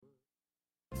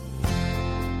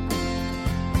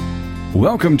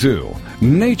Welcome to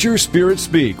Nature Spirit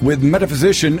Speak with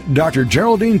metaphysician Dr.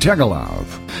 Geraldine Tegelov.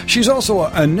 She's also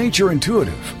a nature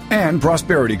intuitive and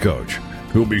prosperity coach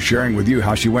who'll be sharing with you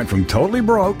how she went from totally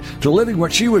broke to living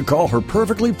what she would call her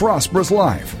perfectly prosperous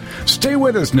life. Stay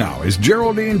with us now as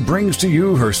Geraldine brings to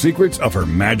you her secrets of her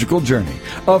magical journey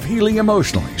of healing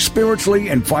emotionally, spiritually,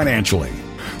 and financially.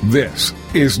 This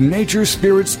is Nature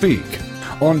Spirit Speak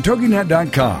on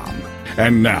TogiNet.com.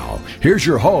 And now, here's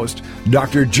your host,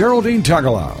 Dr. Geraldine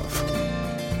Tegelov.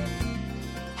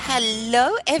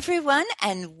 Hello, everyone,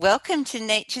 and welcome to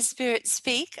Nature Spirit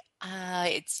Speak.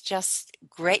 It's just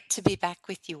great to be back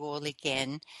with you all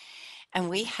again, and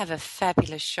we have a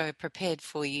fabulous show prepared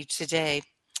for you today.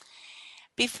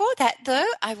 Before that, though,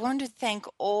 I want to thank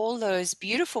all those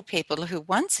beautiful people who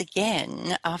once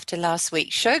again, after last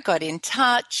week's show, got in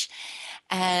touch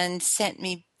and sent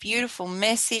me beautiful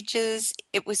messages.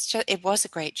 It was a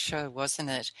great show, wasn't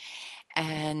it?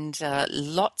 And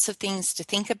lots of things to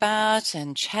think about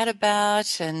and chat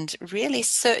about and really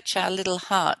search our little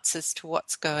hearts as to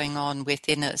what's going on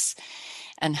within us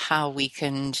and how we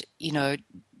can,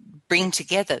 bring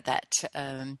together that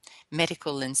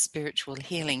medical and spiritual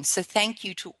healing. So thank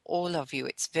you to all of you.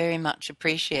 It's very much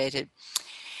appreciated.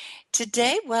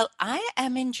 Today, I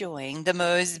am enjoying the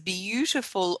most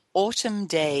beautiful autumn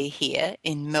day here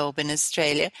in Melbourne,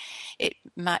 Australia. It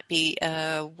might be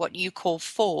what you call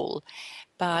fall,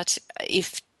 but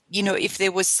if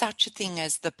there was such a thing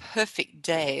as the perfect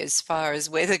day as far as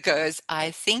weather goes,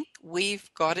 I think we've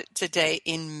got it today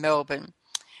in Melbourne.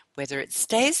 Whether it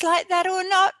stays like that or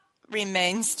not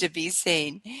remains to be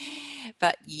seen.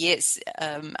 But yes,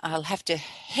 I'll have to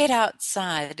head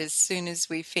outside as soon as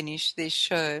we finish this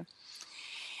show.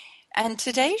 And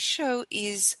today's show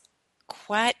is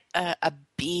quite a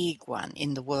big one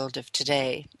in the world of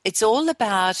today. It's all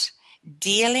about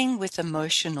dealing with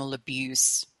emotional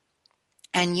abuse.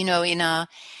 And, in our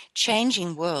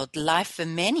changing world, life for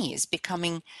many is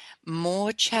becoming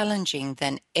more challenging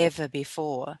than ever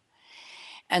before.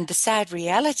 And the sad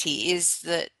reality is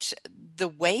that the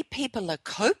way people are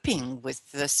coping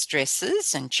with the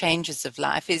stresses and changes of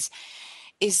life is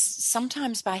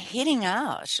sometimes by hitting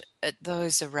out at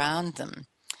those around them,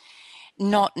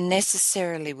 not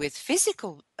necessarily with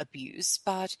physical abuse,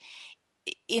 but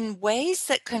in ways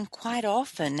that can quite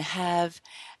often have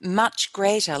much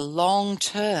greater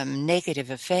long-term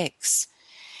negative effects.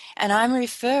 And I'm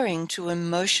referring to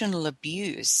emotional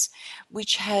abuse,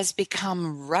 which has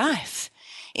become rife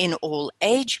in all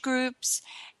age groups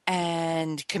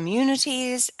and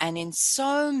communities and in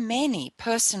so many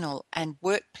personal and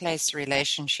workplace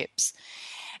relationships.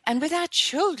 And with our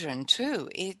children too,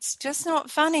 it's just not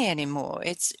funny anymore.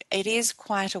 It is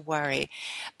quite a worry.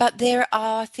 But there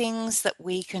are things that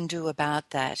we can do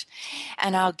about that.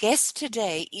 And our guest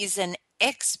today is an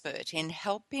expert in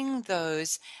helping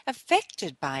those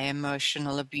affected by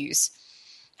emotional abuse,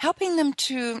 helping them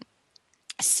to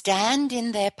stand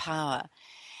in their power.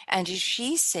 And as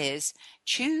she says,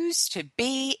 choose to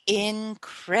be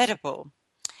incredible.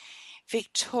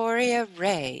 Victoria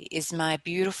Ray is my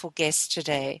beautiful guest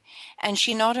today, and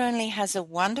she not only has a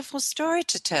wonderful story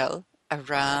to tell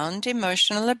around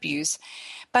emotional abuse,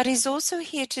 but is also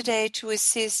here today to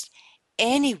assist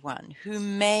anyone who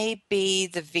may be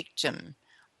the victim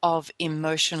of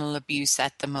emotional abuse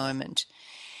at the moment.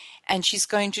 And she's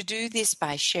going to do this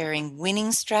by sharing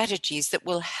winning strategies that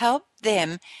will help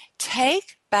them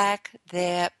take back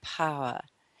their power,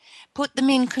 put them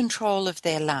in control of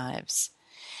their lives.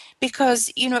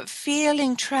 Because,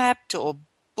 feeling trapped or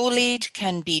bullied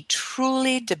can be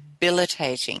truly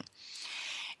debilitating.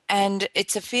 And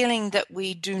it's a feeling that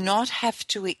we do not have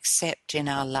to accept in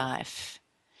our life.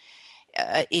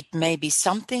 It may be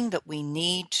something that we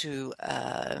need to,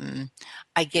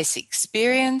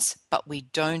 experience, but we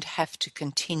don't have to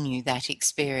continue that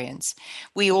experience.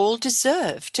 We all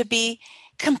deserve to be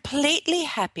completely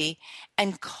happy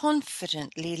and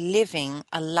confidently living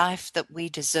a life that we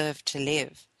deserve to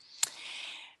live.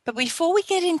 But before we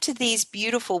get into these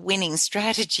beautiful winning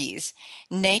strategies,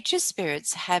 nature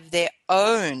spirits have their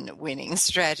own winning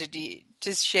strategy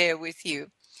to share with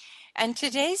you. And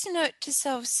today's note to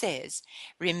self says,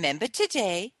 remember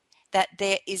today that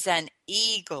there is an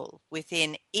eagle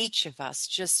within each of us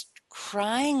just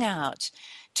crying out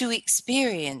to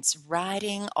experience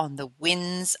riding on the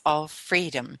winds of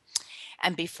freedom.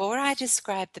 And before I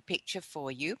describe the picture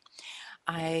for you,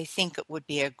 I think it would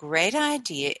be a great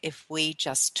idea if we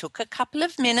just took a couple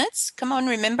of minutes. Come on,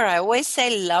 remember, I always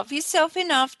say love yourself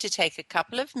enough to take a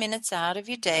couple of minutes out of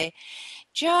your day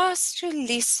just to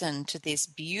listen to this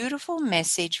beautiful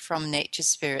message from nature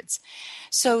spirits.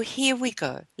 So here we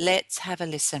go. Let's have a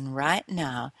listen right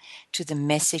now to the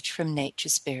message from nature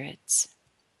spirits.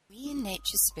 We in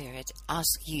Nature Spirit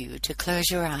ask you to close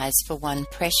your eyes for one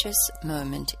precious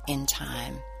moment in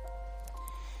time.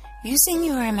 Using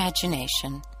your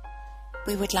imagination,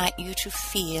 we would like you to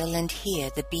feel and hear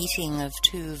the beating of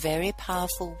two very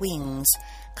powerful wings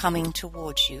coming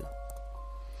towards you.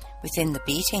 Within the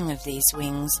beating of these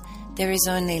wings, there is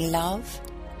only love,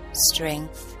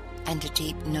 strength, and a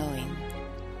deep knowing.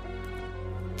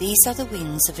 These are the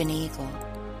wings of an eagle.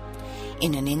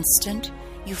 In an instant,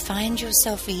 you find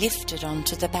yourself lifted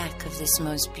onto the back of this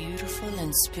most beautiful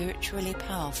and spiritually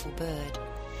powerful bird,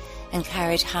 and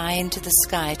carried high into the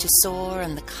sky to soar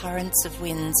on the currents of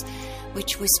winds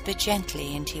which whisper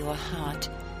gently into your heart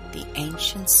the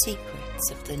ancient secrets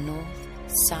of the north,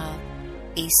 south,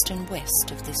 east and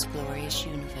west of this glorious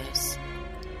universe.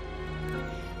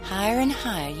 Higher and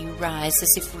higher you rise,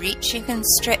 as if reaching and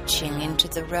stretching into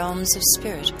the realms of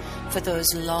spirit for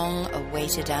those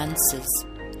long-awaited answers.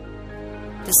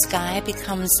 The sky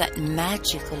becomes that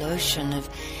magical ocean of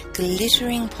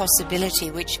glittering possibility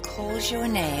which calls your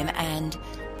name and,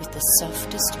 with the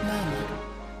softest murmur,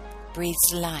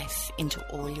 breathes life into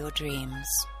all your dreams.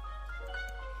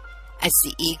 As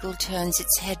the eagle turns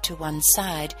its head to one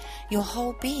side, your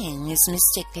whole being is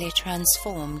mystically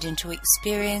transformed into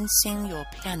experiencing your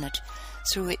planet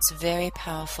through its very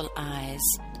powerful eyes.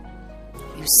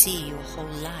 You see your whole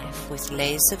life with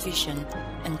laser vision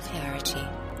and clarity.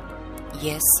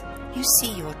 Yes, you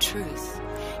see your truth.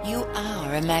 You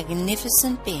are a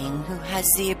magnificent being who has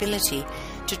the ability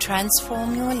to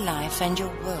transform your life and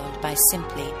your world by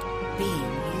simply being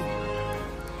you.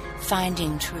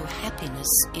 Finding true happiness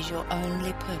is your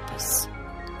only purpose.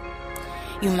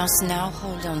 You must now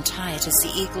hold on tight as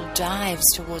the eagle dives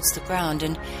towards the ground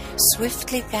and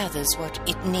swiftly gathers what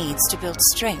it needs to build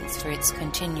strength for its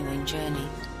continuing journey.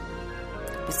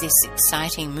 With this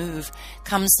exciting move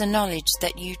comes the knowledge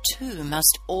that you too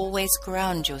must always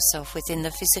ground yourself within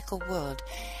the physical world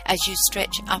as you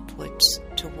stretch upwards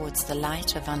towards the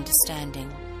light of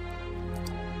understanding.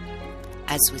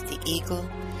 As with the eagle,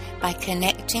 by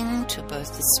connecting to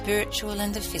both the spiritual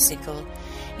and the physical,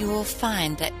 you will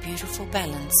find that beautiful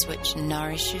balance which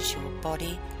nourishes your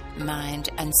body, mind,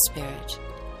 and spirit.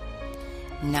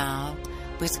 Now,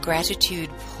 with gratitude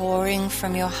pouring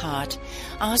from your heart,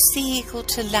 ask the eagle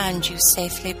to land you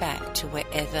safely back to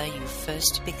wherever you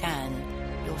first began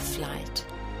your flight.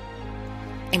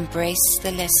 Embrace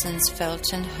the lessons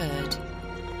felt and heard,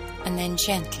 and then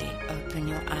gently open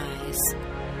your eyes.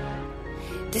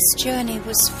 This journey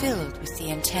was filled with the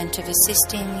intent of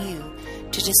assisting you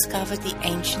to discover the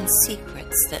ancient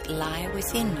secrets that lie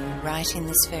within you right in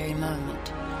this very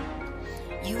moment.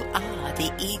 You are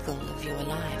the eagle of your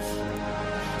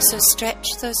life. So stretch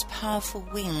those powerful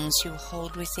wings you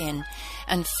hold within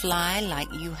and fly like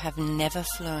you have never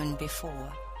flown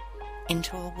before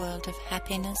into a world of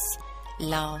happiness,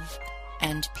 love,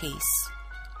 and peace.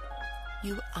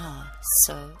 You are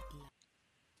so loved.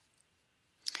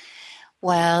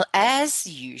 Well, as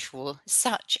usual,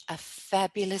 such a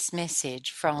fabulous message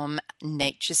from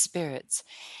nature spirits,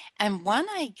 and one,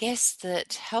 I guess,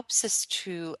 that helps us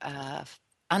to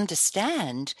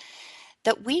understand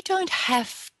that we don't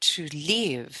have to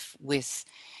live with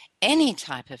any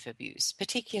type of abuse,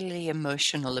 particularly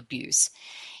emotional abuse.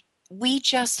 We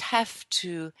just have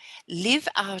to live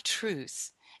our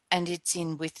truth, and it's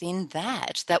within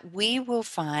that we will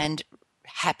find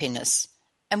happiness,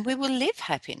 and we will live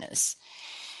happiness.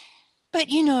 But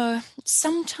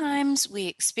sometimes we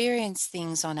experience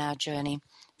things on our journey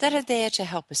that are there to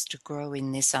help us to grow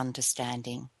in this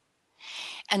understanding.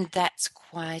 And that's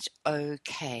quite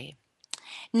okay.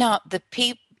 Now, the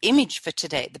picture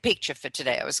for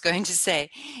today, I was going to say,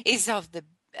 is of the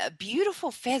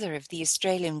beautiful feather of the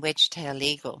Australian wedge-tailed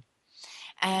eagle.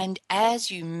 And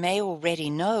as you may already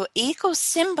know, eagles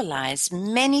symbolize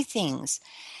many things.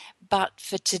 But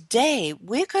for today,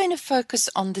 we're going to focus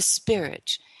on the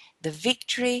spirit, the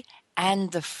victory,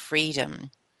 and the freedom.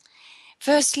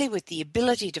 Firstly, with the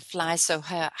ability to fly so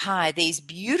high, these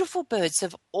beautiful birds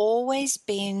have always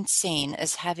been seen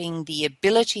as having the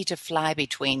ability to fly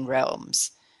between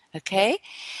realms. Okay?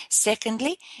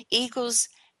 Secondly, eagles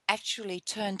actually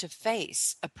turn to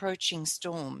face approaching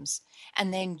storms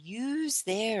and then use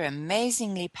their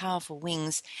amazingly powerful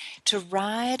wings to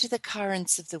ride the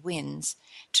currents of the winds,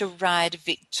 to ride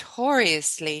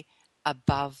victoriously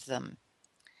above them.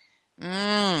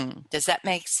 Does that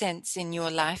make sense in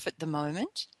your life at the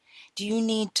moment? Do you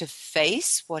need to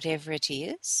face whatever it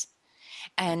is?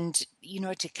 and,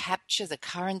 to capture the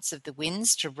currents of the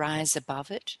winds to rise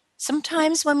above it.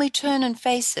 Sometimes when we turn and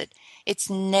face it, it's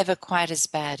never quite as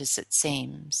bad as it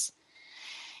seems.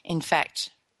 In fact,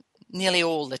 nearly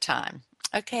all the time.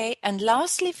 Okay, and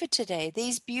lastly for today,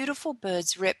 these beautiful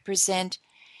birds represent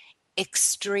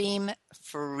extreme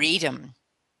freedom.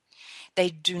 They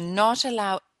do not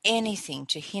allow anything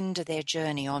to hinder their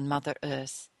journey on Mother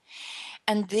Earth.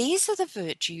 And these are the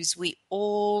virtues we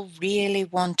all really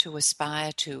want to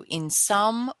aspire to in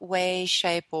some way,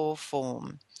 shape, or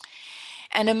form.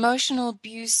 And emotional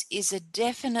abuse is a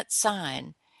definite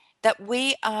sign that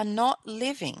we are not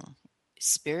living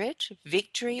spirit,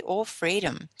 victory, or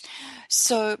freedom.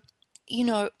 So,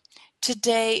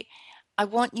 today I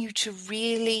want you to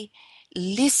really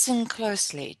listen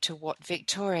closely to what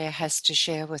Victoria has to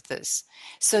share with us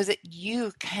so that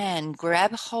you can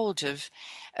grab hold of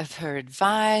her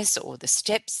advice or the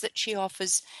steps that she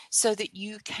offers so that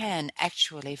you can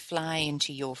actually fly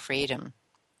into your freedom.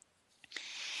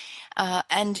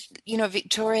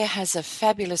 Victoria has a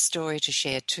fabulous story to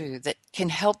share too that can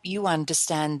help you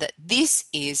understand that this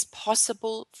is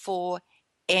possible for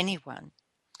anyone.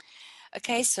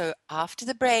 Okay, so after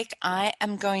the break, I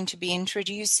am going to be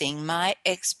introducing my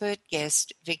expert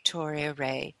guest, Victoria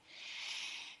Ray.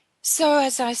 So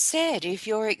as I said, if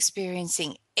you're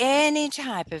experiencing any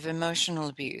type of emotional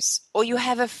abuse, or you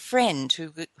have a friend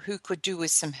who could do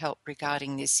with some help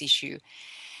regarding this issue,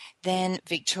 then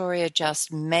Victoria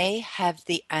just may have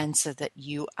the answer that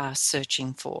you are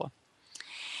searching for.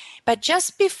 But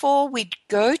just before we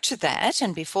go to that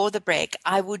and before the break,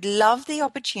 I would love the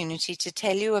opportunity to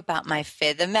tell you about my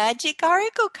Feather Magic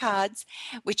Oracle cards,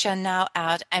 which are now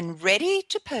out and ready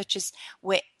to purchase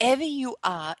wherever you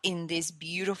are in this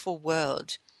beautiful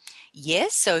world.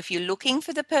 Yes, so if you're looking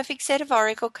for the perfect set of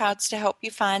Oracle cards to help you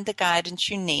find the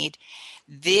guidance you need,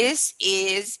 this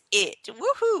is it.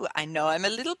 Woohoo! I know I'm a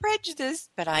little prejudiced,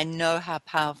 but I know how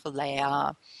powerful they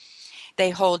are.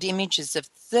 They hold images of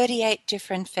 38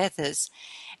 different feathers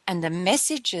and the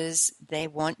messages they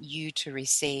want you to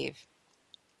receive.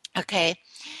 Okay,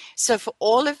 so for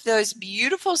all of those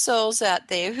beautiful souls out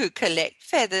there who collect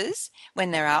feathers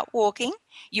when they're out walking,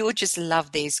 you will just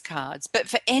love these cards. But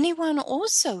for anyone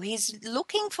also who's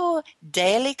looking for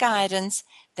daily guidance,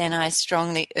 then I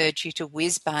strongly urge you to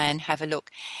whiz by and have a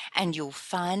look. And you'll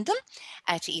find them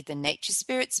at either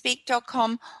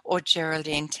naturespiritspeak.com or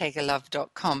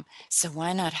GeraldineTegelove.com. So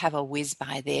why not have a whiz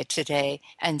by there today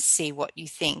and see what you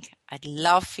think? I'd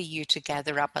love for you to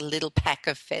gather up a little pack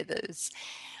of feathers.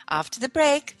 After the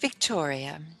break,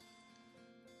 Victoria.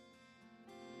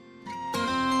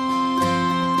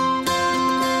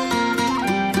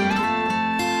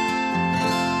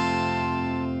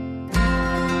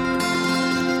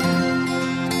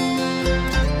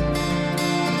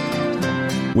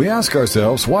 We ask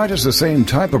ourselves, why does the same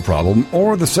type of problem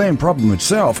or the same problem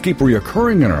itself keep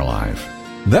reoccurring in our life?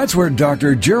 That's where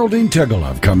Dr. Geraldine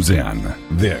Tegelove comes in.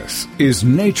 This is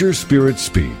Nature Spirit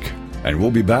Speak. And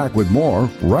we'll be back with more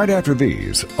right after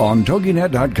these on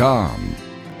TogiNet.com.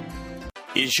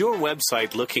 Is your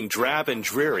website looking drab and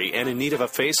dreary and in need of a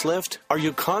facelift? Are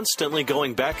you constantly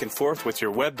going back and forth with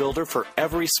your web builder for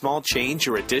every small change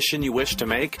or addition you wish to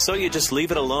make, so you just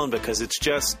leave it alone because it's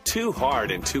just too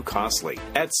hard and too costly?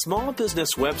 At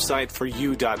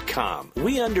smallbusinesswebsiteforyou.com,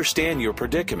 we understand your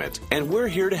predicament and we're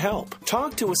here to help.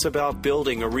 Talk to us about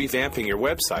building or revamping your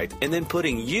website and then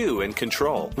putting you in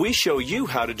control. We show you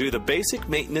how to do the basic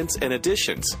maintenance and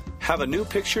additions. Have a new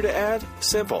picture to add?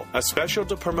 Simple. A special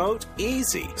to promote?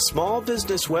 Easy.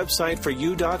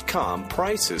 Smallbusinesswebsiteforyou.com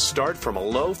prices start from a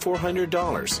low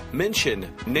 $400. Mention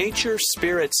Nature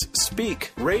Spirits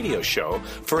Speak radio show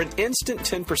for an instant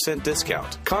 10%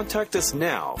 discount. Contact us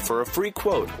now for a free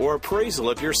quote or appraisal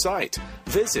of your site.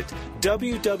 Visit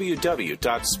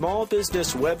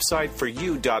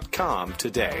www.smallbusinesswebsiteforyou.com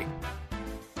today.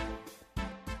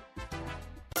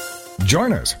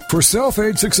 Join us for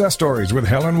Self-Aid Success Stories with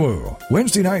Helen Wu,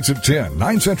 Wednesday nights at 10,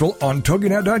 9 Central on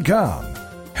TogiNet.com.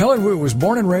 Helen Wu was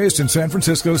born and raised in San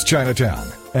Francisco's Chinatown,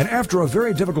 and after a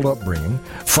very difficult upbringing,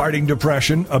 fighting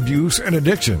depression, abuse, and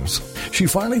addictions, she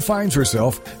finally finds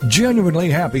herself genuinely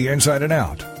happy inside and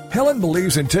out. Helen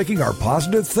believes in taking our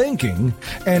positive thinking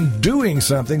and doing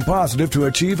something positive to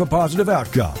achieve a positive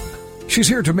outcome. She's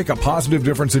here to make a positive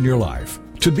difference in your life,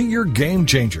 to be your game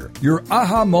changer, your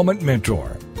aha moment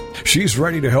mentor. She's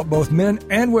ready to help both men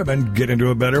and women get into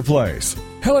a better place.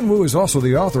 Helen Wu is also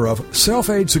the author of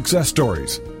Self-Aid Success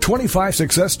Stories, 25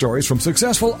 success stories from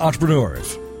successful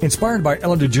entrepreneurs. Inspired by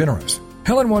Ellen DeGeneres,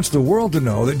 Helen wants the world to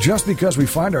know that just because we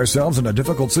find ourselves in a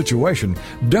difficult situation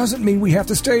doesn't mean we have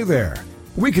to stay there.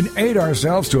 We can aid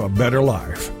ourselves to a better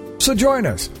life. So join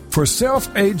us for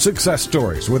Self-Aid Success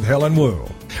Stories with Helen Wu.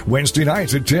 Wednesday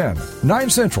nights at 10, 9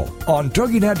 Central on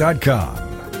TogiNet.com.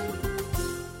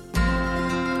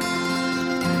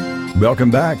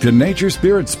 Welcome back to Nature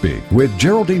Spirit Speak with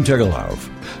Geraldine Tegelov.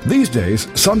 These days,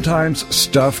 sometimes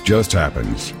stuff just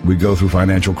happens. We go through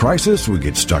financial crisis, we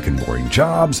get stuck in boring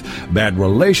jobs, bad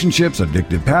relationships,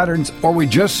 addictive patterns, or we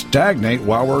just stagnate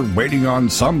while we're waiting on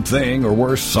something or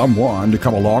worse, someone to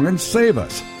come along and save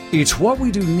us. It's what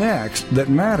we do next that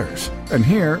matters. And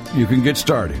here you can get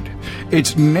started.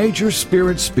 It's Nature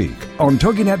Spirit Speak on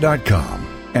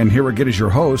TogiNet.com. And here again is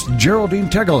your host, Geraldine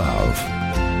Tegelov.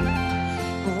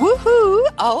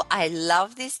 Woohoo! Oh, I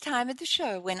love this time of the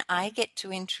show when I get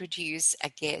to introduce a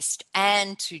guest.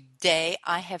 And today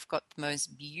I have got the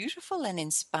most beautiful and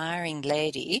inspiring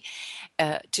lady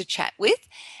to chat with.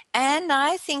 And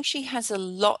I think she has a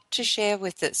lot to share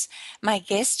with us. My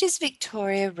guest is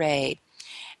Victoria Ray.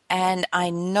 And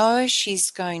I know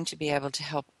she's going to be able to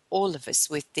help all of us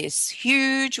with this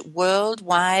huge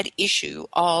worldwide issue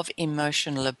of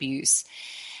emotional abuse.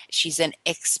 She's an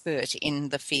expert in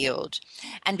the field.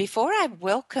 And before I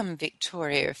welcome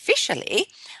Victoria officially,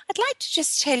 I'd like to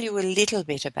just tell you a little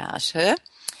bit about her.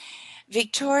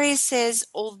 Victoria says,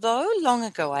 although long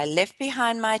ago I left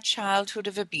behind my childhood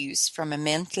of abuse from a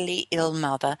mentally ill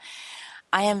mother,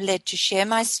 I am led to share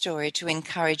my story to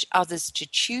encourage others to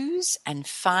choose and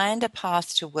find a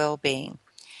path to well-being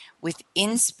with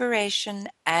inspiration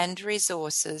and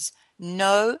resources,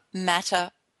 no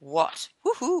matter what.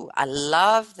 Woohoo! I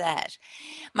love that.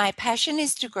 My passion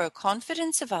is to grow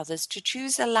confidence of others to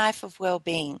choose a life of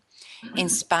well-being in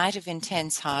spite of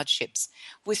intense hardships,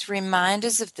 with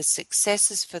reminders of the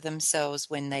successes for themselves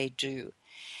when they do.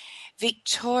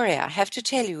 Victoria, I have to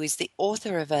tell you, is the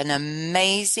author of an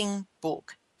amazing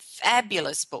book,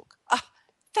 fabulous book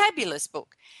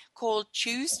called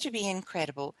Choose to be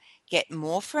Incredible, Get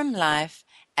More from Life,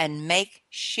 and Make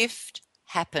Shift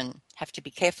Happen. Have to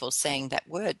be careful saying that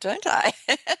word, don't I?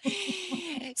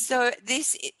 So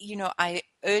this, I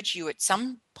urge you at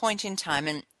some point in time,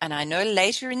 and I know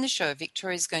later in the show,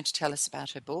 Victoria is going to tell us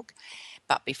about her book.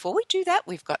 But before we do that,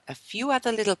 we've got a few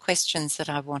other little questions that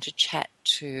I want to chat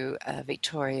to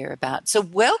Victoria about. So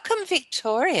welcome,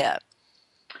 Victoria.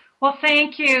 Well,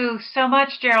 thank you so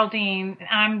much, Geraldine.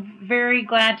 I'm very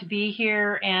glad to be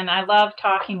here, and I love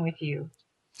talking with you.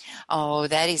 Oh,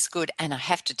 that is good. And I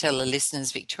have to tell the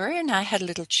listeners, Victoria and I had a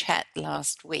little chat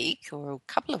last week or a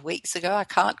couple of weeks ago. I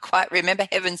can't quite remember.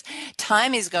 Heavens,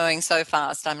 time is going so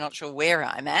fast. I'm not sure where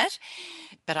I'm at,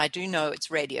 but I do know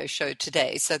it's radio show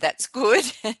today, so that's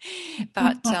good.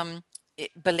 But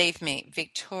believe me,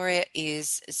 Victoria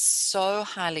is so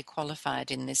highly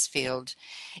qualified in this field.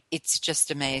 It's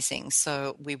just amazing.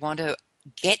 So we want to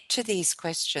get to these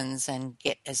questions and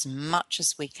get as much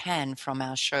as we can from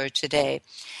our show today.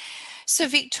 So,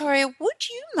 Victoria, would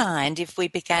you mind if we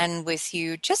began with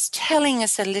you just telling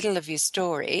us a little of your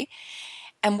story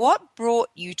and what brought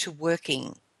you to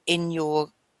working in your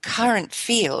current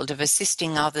field of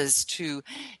assisting others to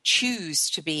choose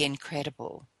to be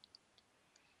incredible?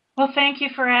 Well, thank you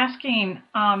for asking,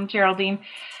 Geraldine.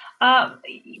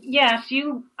 Yes,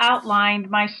 you outlined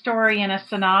my story in a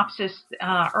synopsis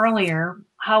earlier.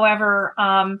 However,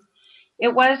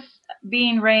 it was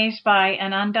being raised by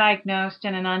an undiagnosed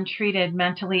and an untreated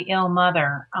mentally ill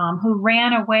mother who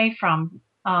ran away from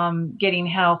getting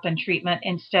help and treatment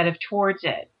instead of towards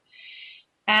it.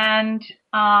 And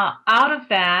out of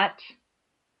that,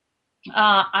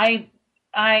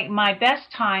 my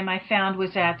best time I found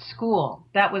was at school.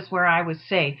 That was where I was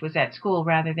safe, was at school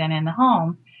rather than in the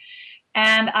home.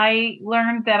 And I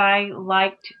learned that I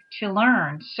liked to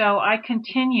learn. So I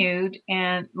continued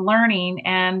and learning,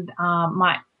 and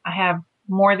I have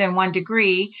more than one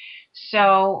degree.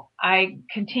 So I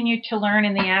continued to learn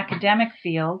in the academic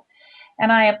field,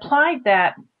 and I applied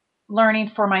that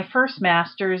learning for my first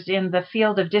master's in the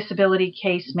field of disability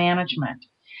case management.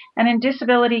 And in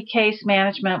disability case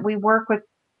management, we work with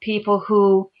people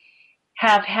who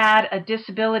have had a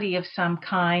disability of some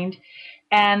kind,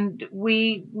 and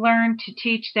we learn to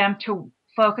teach them to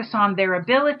focus on their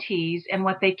abilities and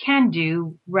what they can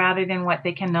do rather than what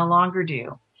they can no longer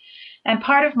do. And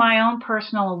part of my own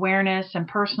personal awareness and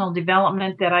personal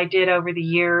development that I did over the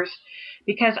years,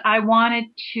 because I wanted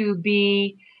to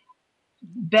be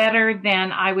better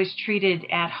than I was treated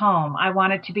at home. I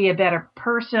wanted to be a better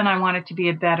person. I wanted to be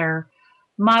a better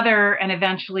mother and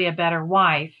eventually a better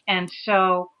wife. And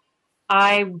so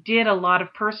I did a lot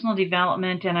of personal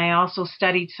development, and I also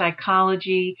studied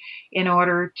psychology in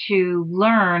order to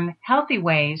learn healthy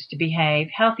ways to behave,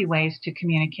 healthy ways to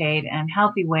communicate, and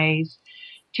healthy ways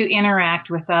to interact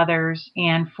with others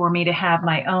and for me to have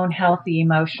my own healthy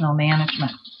emotional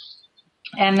management.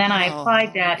 And then I Oh,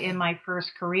 applied that in my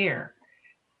first career.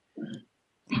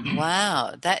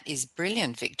 wow, that is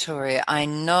brilliant, Victoria. I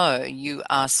know you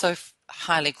are so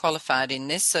highly qualified in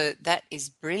this, so that is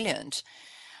brilliant.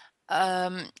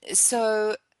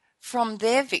 So from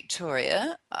there,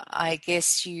 Victoria, I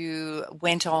guess you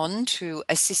went on to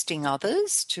assisting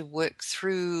others to work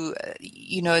through,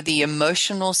 the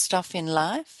emotional stuff in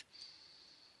life.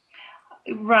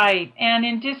 Right. And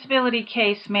in disability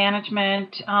case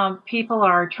management, people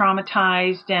are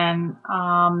traumatized, and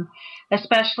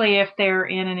especially if they're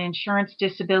in an insurance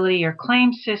disability or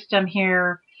claim system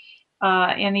here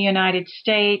in the United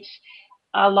States,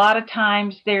 a lot of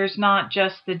times there's not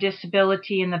just the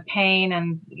disability and the pain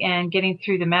and getting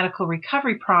through the medical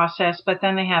recovery process, but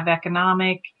then they have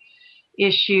economic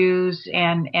issues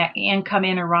and income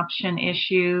interruption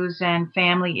issues and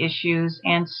family issues.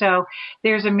 And so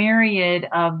there's a myriad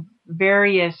of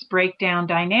various breakdown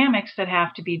dynamics that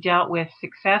have to be dealt with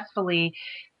successfully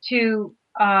to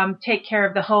take care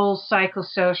of the whole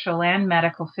psychosocial and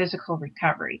medical physical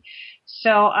recovery.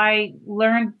 So I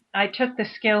took the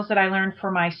skills that I learned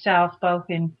for myself, both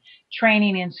in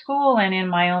training in school and in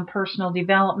my own personal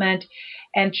development,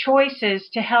 and choices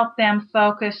to help them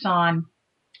focus on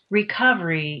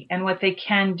recovery and what they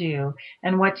can do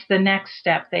and what's the next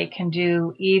step they can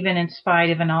do even in spite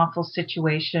of an awful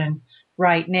situation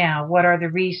right now. What are the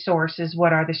resources?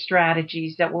 What are the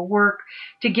strategies that will work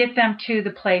to get them to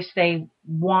the place they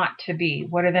want to be?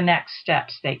 What are the next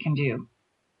steps they can do?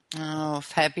 Oh,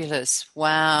 fabulous.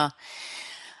 Wow.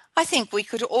 I think we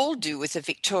could all do with a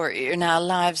Victoria in our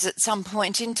lives at some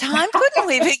point in time, couldn't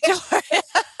we, Victoria?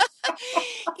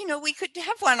 We could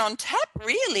have one on tap,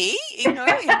 really, in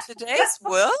today's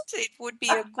world. It would be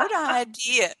a good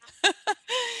idea.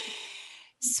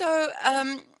 So,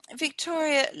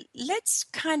 Victoria, let's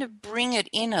kind of bring it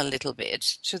in a little bit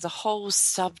to the whole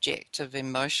subject of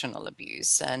emotional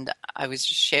abuse. And I was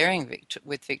just sharing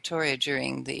with Victoria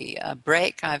during the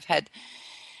break. I've had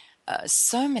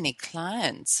so many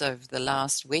clients over the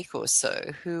last week or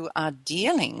so who are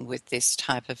dealing with this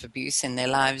type of abuse in their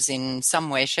lives in some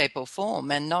way, shape, or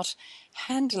form, and not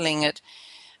handling it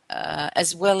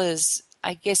as well as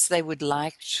I guess they would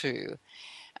like to.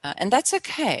 And that's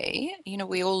okay.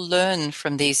 We all learn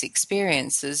from these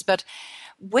experiences. But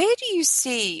where do you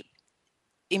see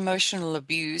emotional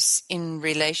abuse in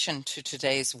relation to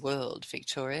today's world,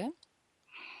 Victoria?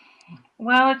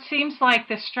 Well, it seems like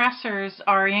the stressors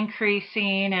are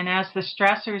increasing, and as the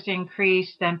stressors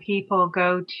increase, then people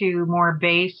go to more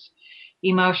base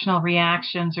emotional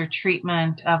reactions or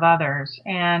treatment of others.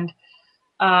 And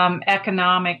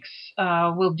economics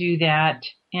will do that.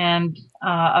 And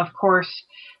of course,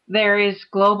 there is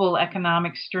global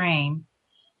economic strain.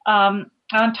 On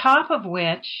top of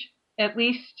which, at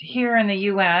least here in the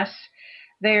U.S.,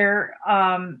 there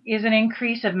is an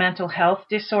increase of mental health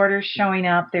disorders showing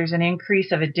up. There's an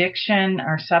increase of addiction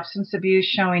or substance abuse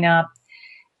showing up.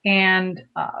 And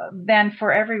then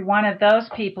for every one of those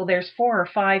people, there's 4 or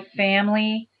 5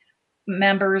 family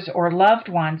members or loved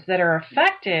ones that are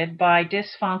affected by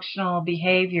dysfunctional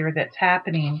behavior that's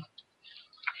happening.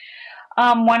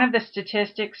 One of the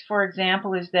statistics, for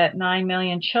example, is that 9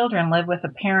 million children live with a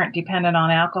parent dependent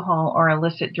on alcohol or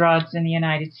illicit drugs in the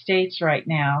United States right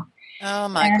now. Oh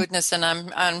my goodness, and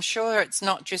I'm sure it's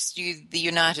not just the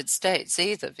United States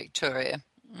either, Victoria.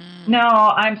 No,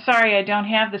 I'm sorry, I don't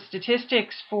have the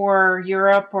statistics for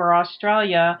Europe or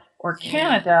Australia or Yeah.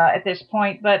 Canada at this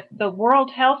point, but the World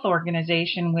Health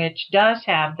Organization, which does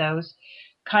have those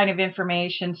kind of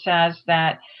information, says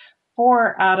that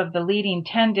 4 out of the leading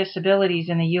 10 disabilities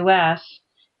in the U.S.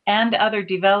 and other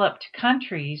developed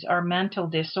countries are mental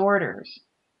disorders.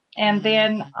 And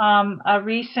then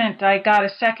I got a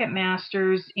second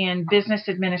master's in business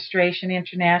administration,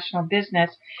 international business,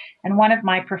 and one of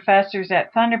my professors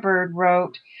at Thunderbird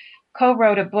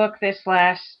co-wrote a book this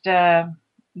last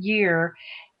year.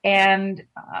 And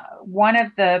one of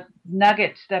the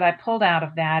nuggets that I pulled out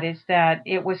of that is that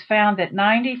it was found that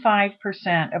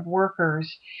 95% of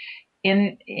workers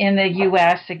in the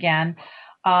U.S. again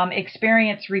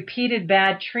experience repeated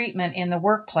bad treatment in the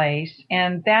workplace,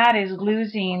 and that is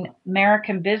losing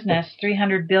American business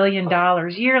 $300 billion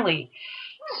yearly.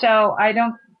 So I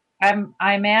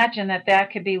imagine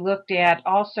that could be looked at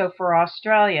also for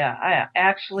Australia.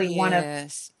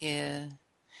 Yes, yeah.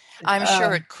 I'm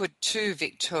sure it could too,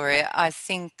 Victoria. I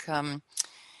think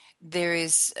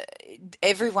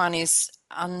everyone is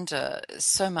under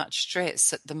so much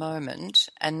stress at the moment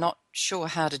and not sure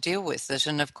how to deal with it.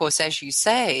 And of course, as you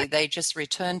say, they just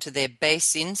return to their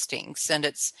base instincts, and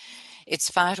it's it's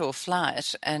fight or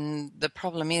flight, and the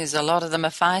problem is a lot of them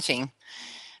are fighting,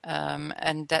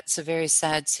 and that's a very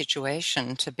sad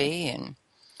situation to be in.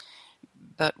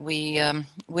 But we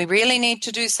really need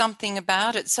to do something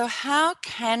about it. So how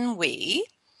can we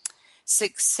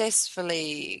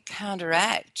successfully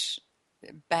counteract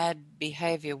bad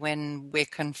behavior when we're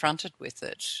confronted with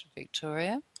it,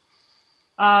 Victoria?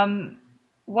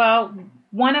 Well,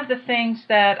 one of the things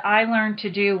that I learned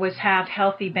to do was have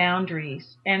healthy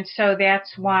boundaries. And so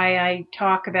that's why I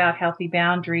talk about healthy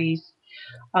boundaries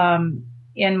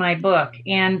in my book.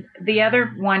 And the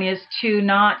other one is to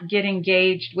not get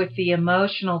engaged with the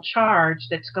emotional charge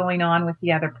that's going on with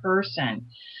the other person.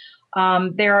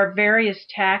 There are various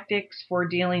tactics for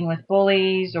dealing with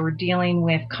bullies or dealing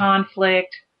with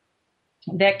conflict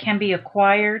that can be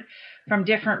acquired from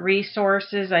different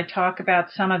resources. I talk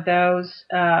about some of those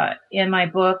in my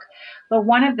book. But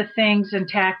one of the things and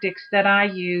tactics that I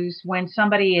use when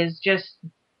somebody is just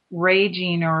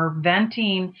raging or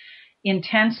venting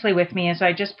intensely with me is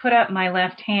I just put up my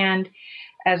left hand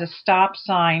as a stop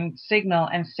sign signal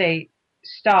and say,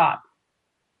 stop.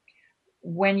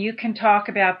 When you can talk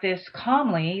about this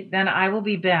calmly, then I will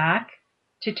be back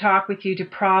to talk with you to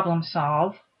problem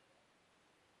solve.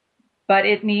 But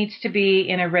it needs to be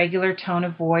in a regular tone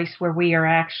of voice where we are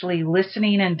actually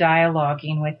listening and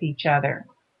dialoguing with each other.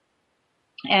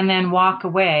 And then walk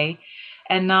away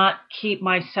and not keep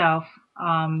myself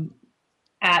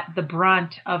at the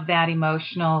brunt of that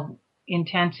emotional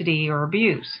intensity or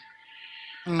abuse.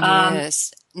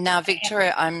 Yes. Now,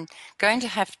 Victoria, I'm going to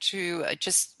have to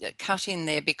just cut in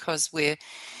there because we're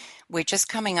just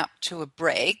coming up to a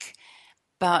break.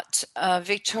 But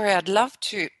Victoria, I'd love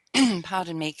to,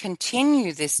 pardon me,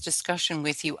 continue this discussion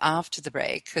with you after the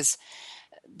break, because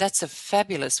that's a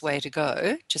fabulous way to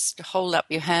go. Just hold up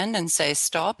your hand and say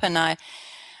stop. And I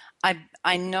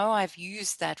know I've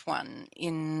used that one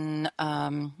in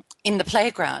the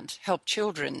playground, help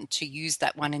children to use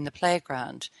that one in the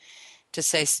playground, to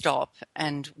say stop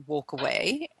and walk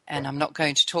away. And I'm not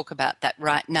going to talk about that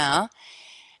right now.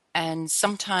 And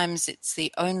sometimes it's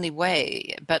the only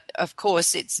way. But, of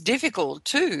course, it's difficult,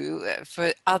 too,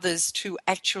 for others to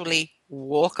actually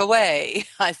walk away.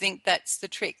 I think that's the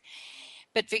trick.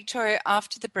 But, Victoria,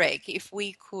 after the break, if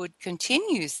we could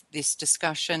continue this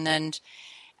discussion and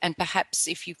perhaps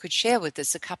if you could share with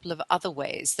us a couple of other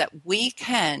ways that we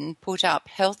can put up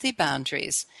healthy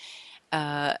boundaries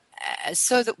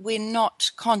so that we're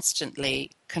not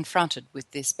constantly confronted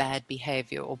with this bad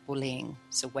behavior or bullying.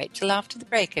 So wait till after the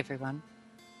break, everyone.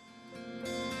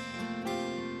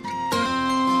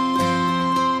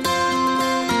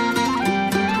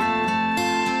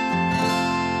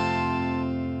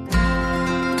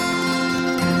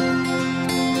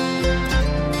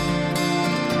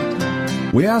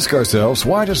 We ask ourselves,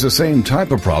 why does the same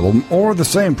type of problem or the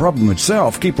same problem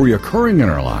itself keep reoccurring in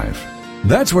our life?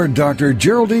 That's where Dr.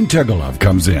 Geraldine Tegelov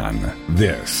comes in.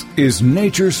 This is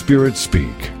Nature Spirit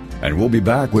Speak, and we'll be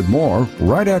back with more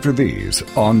right after these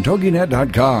on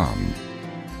TogiNet.com.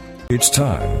 It's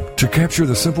time to capture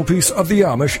the simple piece of the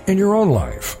Amish in your own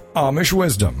life. Amish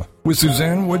Wisdom with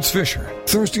Suzanne Woods Fisher.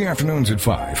 Thursday afternoons at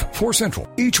 5, 4 Central.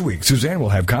 Each week, Suzanne will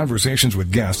have conversations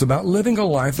with guests about living a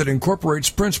life that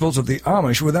incorporates principles of the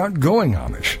Amish without going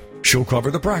Amish. She'll cover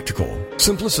the practical,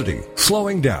 simplicity,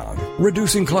 slowing down,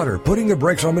 reducing clutter, putting the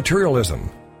brakes on materialism.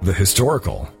 The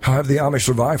historical, how have the Amish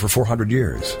survived for 400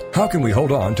 years? How can we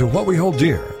hold on to what we hold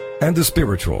dear? And the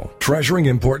spiritual, treasuring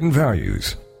important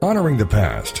values, honoring the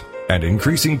past, and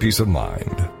increasing peace of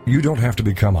mind. You don't have to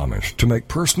become Amish to make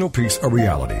personal peace a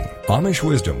reality. Amish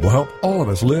Wisdom will help all of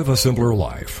us live a simpler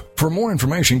life. For more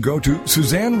information, go to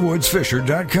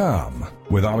SuzanneWoodsFisher.com.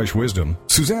 With Amish Wisdom,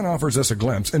 Suzanne offers us a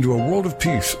glimpse into a world of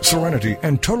peace, serenity,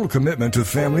 and total commitment to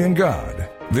family and God.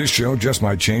 This show just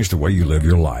might change the way you live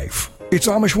your life. It's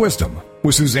Amish Wisdom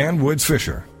with Suzanne Woods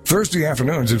Fisher. Thursday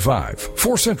afternoons at 5,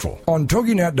 4 Central on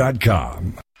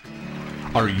TogiNet.com.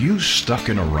 Are you stuck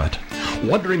in a rut?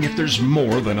 Wondering if there's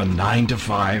more than a 9 to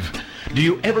 5? Do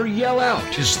you ever yell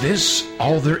out, "Is this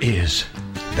all there is?"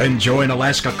 Then join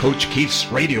Alaska Coach Keith's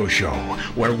radio show,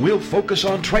 where we'll focus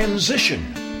on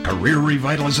transition, career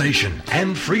revitalization,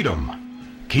 and freedom.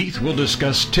 Keith will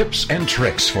discuss tips and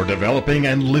tricks for developing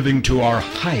and living to our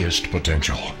highest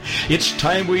potential. It's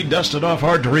time we dusted off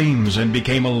our dreams and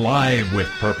became alive with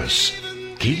purpose.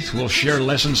 Keith will share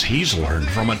lessons he's learned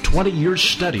from a 20-year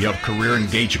study of career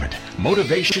engagement,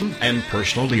 motivation, and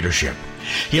personal leadership.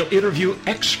 He'll interview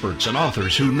experts and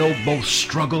authors who know both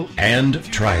struggle and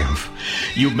triumph.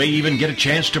 You may even get a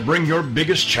chance to bring your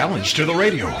biggest challenge to the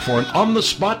radio for an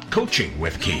on-the-spot coaching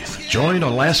with Keith. Join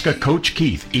Alaska Coach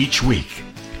Keith each week.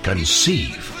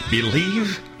 Conceive,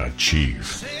 believe,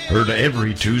 achieve. Heard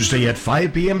every Tuesday at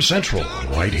 5 p.m. Central,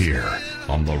 right here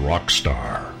on the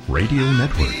Rockstar Radio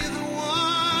Network.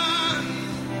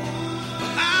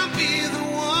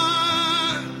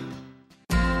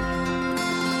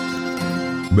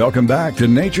 Welcome back to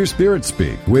Nature Spirit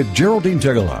Speak with Geraldine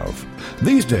Tegelov.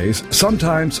 These days,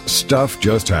 sometimes stuff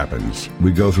just happens.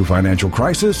 We go through financial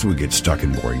crisis, we get stuck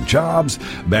in boring jobs,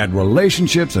 bad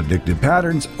relationships, addictive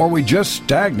patterns, or we just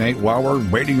stagnate while we're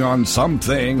waiting on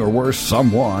something or worse,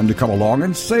 someone to come along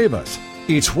and save us.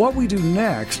 It's what we do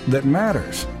next that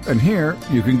matters. And here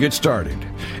you can get started.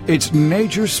 It's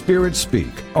Nature Spirit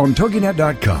Speak on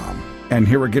TogiNet.com. And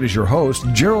here again is your host,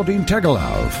 Geraldine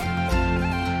Tegelov.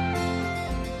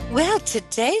 Well,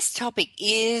 today's topic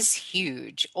is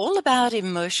huge, all about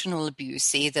emotional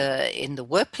abuse, either in the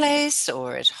workplace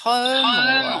or at home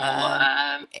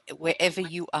or wherever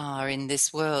you are in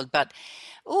this world. But,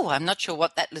 I'm not sure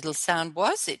what that little sound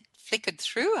was. It flickered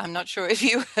through. I'm not sure if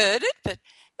you heard it, but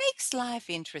makes life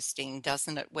interesting,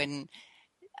 doesn't it, when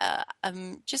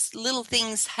just little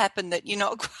things happen that you're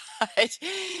not quite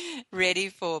ready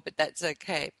for, but that's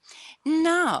okay.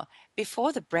 Now,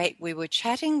 before the break, we were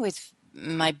chatting with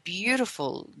my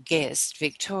beautiful guest,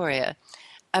 Victoria,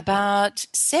 about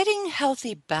setting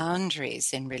healthy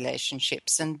boundaries in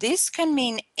relationships. And this can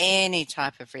mean any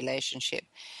type of relationship.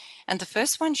 And the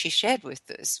first one she shared with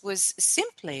us was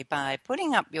simply by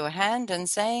putting up your hand and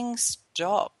saying,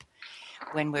 stop.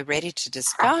 When we're ready to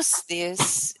discuss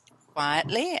this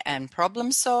quietly and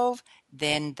problem solve,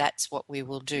 then that's what we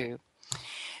will do.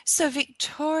 So,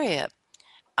 Victoria,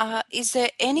 is there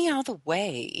any other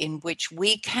way in which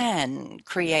we can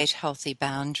create healthy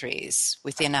boundaries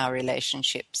within our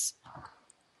relationships?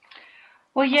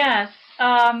 Well, yes.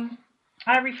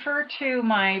 I refer to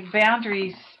my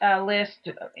boundaries list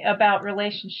about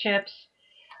relationships.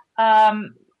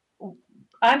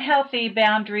 Unhealthy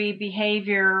boundary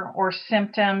behavior or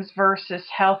symptoms versus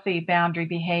healthy boundary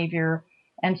behavior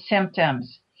and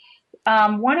symptoms.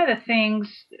 One of the things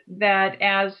that,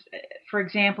 for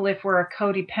example, if we're a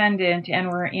codependent and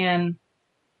we're in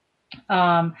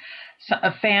a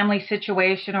family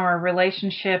situation or a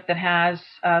relationship that has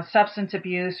substance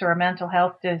abuse or a mental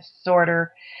health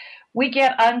disorder, we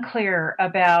get unclear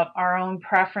about our own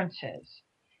preferences.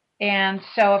 And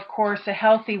so, of course, a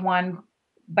healthy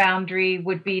boundary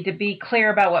would be to be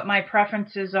clear about what my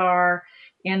preferences are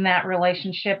in that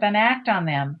relationship and act on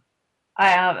them.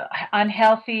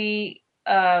 Unhealthy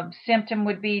symptom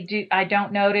would be I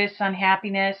don't notice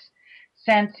unhappiness,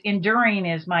 since enduring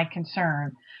is my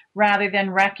concern, rather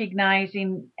than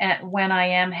recognizing when I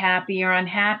am happy or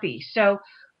unhappy. So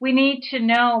we need to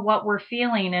know what we're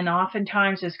feeling, and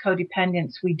oftentimes as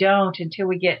codependents we don't until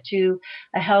we get to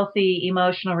a healthy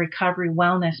emotional recovery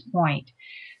wellness point.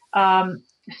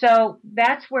 So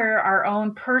that's where our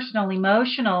own personal,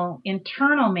 emotional,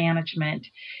 internal management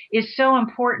is so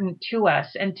important to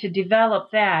us, and to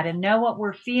develop that and know what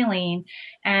we're feeling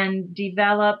and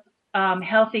develop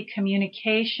healthy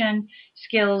communication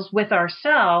skills with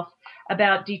ourselves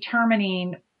about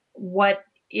determining what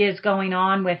is going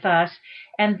on with us,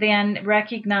 and then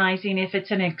recognizing if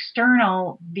it's an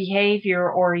external behavior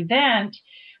or event,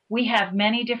 we have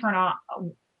many different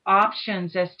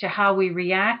options as to how we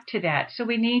react to that. So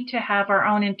we need to have our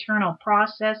own internal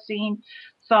processing,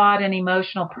 thought and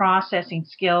emotional processing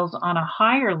skills on a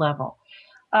higher level.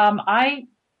 I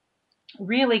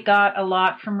really got a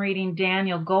lot from reading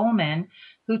Daniel Goleman,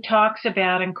 who talks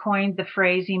about and coined the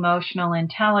phrase emotional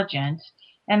intelligence,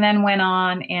 and then went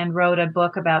on and wrote a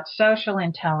book about social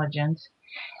intelligence.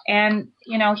 And,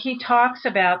 he talks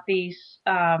about these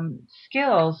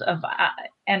skills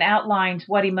and outlines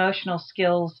what emotional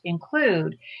skills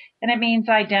include. And it means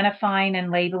identifying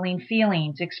and labeling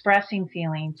feelings, expressing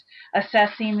feelings,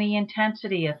 assessing the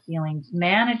intensity of feelings,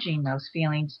 managing those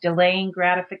feelings, delaying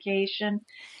gratification,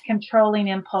 controlling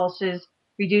impulses,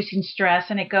 reducing stress,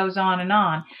 and it goes on and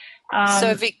on.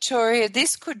 So, Victoria,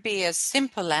 this could be as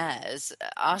simple as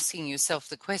asking yourself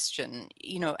the question,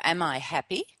 am I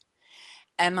happy?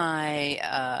 Am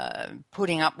I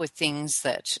putting up with things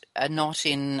that are not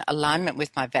in alignment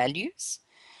with my values?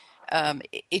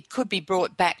 It could be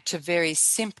brought back to very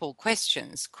simple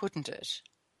questions, couldn't it?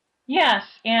 Yes,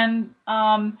 and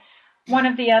one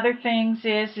of the other things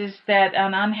is that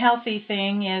an unhealthy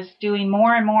thing is doing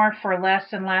more and more for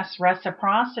less and less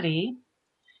reciprocity.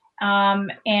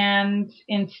 And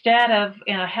instead of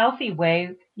in a healthy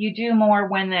way, you do more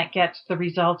when that gets the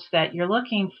results that you're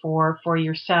looking for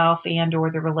yourself and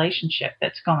or the relationship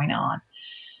that's going on.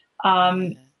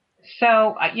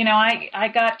 So,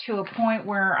 I got to a point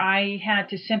where I had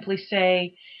to simply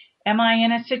say, Am I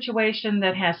in a situation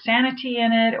that has sanity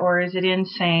in it, or is it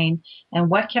insane? And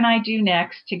what can I do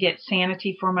next to get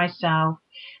sanity for myself?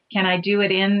 Can I do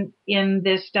it in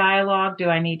this dialogue? Do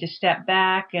I need to step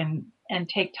back and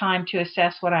take time to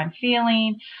assess what I'm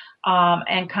feeling,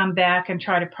 and come back and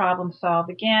try to problem solve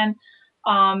again?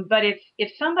 But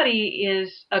if somebody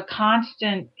is a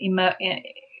constant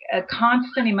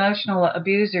emotional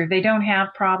abuser, they don't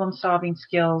have problem solving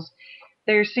skills.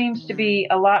 There seems to be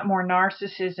a lot more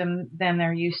narcissism than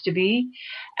there used to be,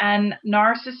 and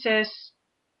narcissists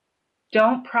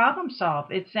don't problem solve.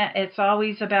 It's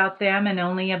always about them and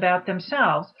only about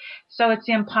themselves. So it's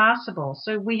impossible.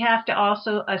 So we have to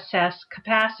also assess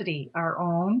capacity, our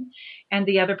own and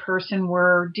the other person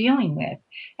we're dealing with,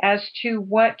 as to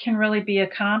what can really be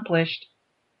accomplished,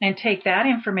 and take that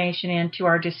information into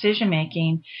our decision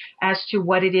making as to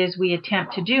what it is we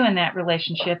attempt to do in that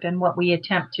relationship and what we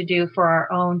attempt to do for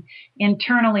our own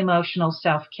internal emotional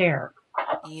self-care.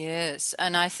 Yes,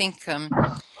 and I think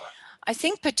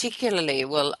particularly,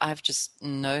 well, I've just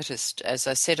noticed, as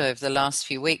I said, over the last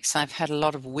few weeks, I've had a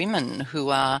lot of women who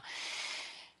are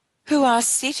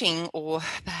sitting, or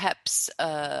perhaps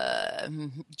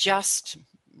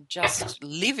just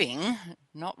living,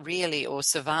 not really, or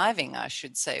surviving, I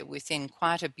should say, within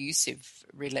quite abusive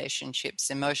relationships,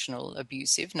 emotional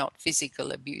abusive, not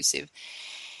physical abusive,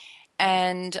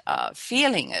 and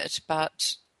feeling it,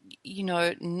 but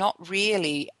not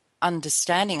really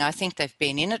understanding. I think they've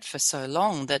been in it for so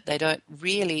long that they don't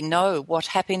really know what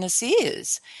happiness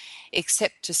is,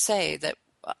 except to say that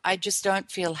I just don't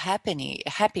feel happy,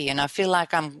 and I feel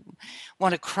like I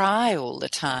want to cry all the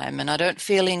time, and I don't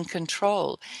feel in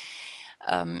control.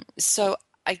 So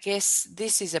I guess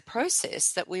this is a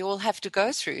process that we all have to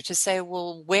go through to say,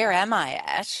 well, where am I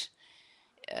at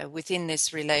within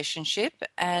this relationship,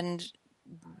 and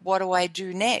what do I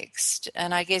do next?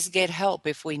 And I guess get help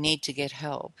if we need to get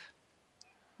help.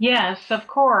 Yes, of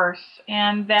course.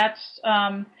 And that's,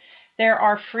 there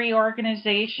are free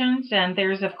organizations, and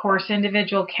there's, of course,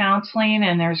 individual counseling,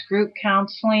 and there's group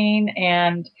counseling,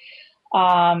 and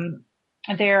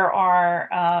there are,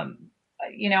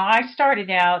 I started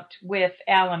out with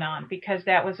Al-Anon because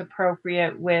that was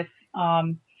appropriate with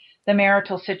the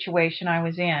marital situation I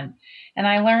was in. And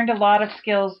I learned a lot of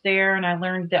skills there, and I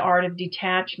learned the art of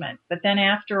detachment. But then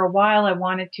after a while, I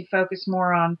wanted to focus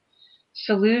more on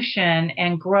solution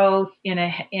and growth in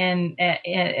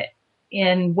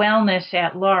wellness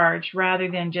at large, rather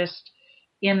than just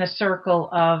in the circle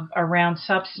of around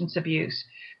substance abuse.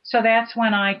 So that's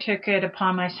when I took it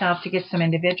upon myself to get some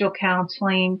individual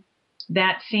counseling.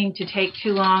 That seemed to take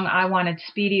too long. I wanted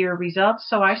speedier results,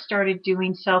 so I started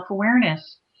doing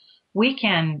self-awareness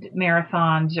weekend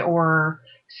marathons or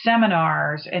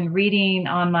seminars and reading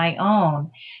on my own.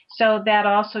 So that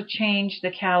also changed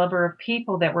the caliber of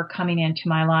people that were coming into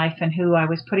my life and who I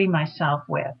was putting myself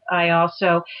with. I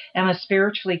also am a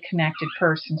spiritually connected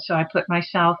person, so I put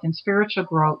myself in spiritual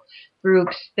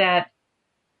groups that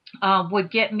would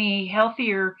get me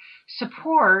healthier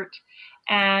support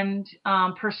and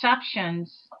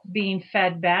perceptions being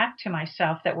fed back to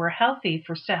myself that were healthy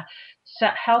for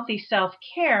healthy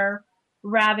self-care,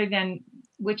 rather than,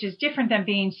 which is different than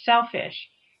being selfish.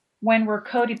 When we're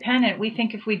codependent, we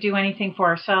think if we do anything for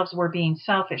ourselves, we're being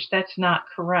selfish. That's not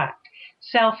correct.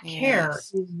 Self-care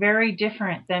Yes. is very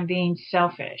different than being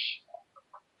selfish.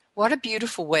 What a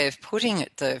beautiful way of putting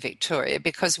it, though, Victoria,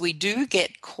 because we do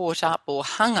get caught up or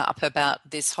hung up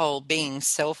about this whole being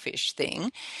selfish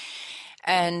thing.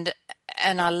 And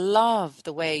I love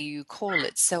the way you call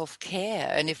it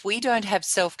self-care. And if we don't have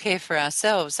self-care for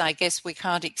ourselves, I guess we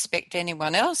can't expect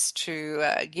anyone else to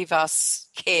give us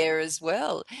care as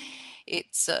well.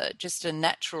 It's just a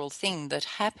natural thing that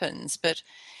happens. But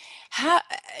how,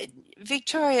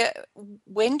 Victoria,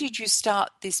 when did you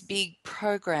start this big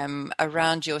program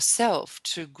around yourself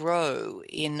to grow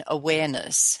in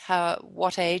awareness?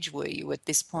 What age were you at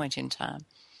this point in time?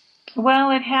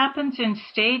 Well, it happens in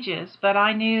stages, but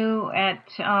I knew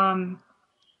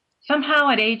somehow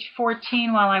at age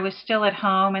 14, while I was still at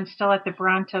home and still at the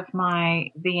brunt of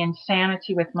the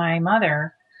insanity with my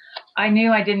mother, I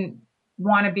knew I didn't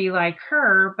want to be like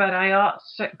her, but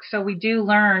so we do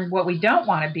learn what we don't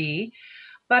want to be.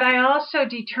 But I also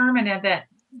determined at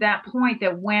that point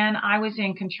that when I was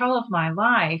in control of my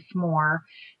life more,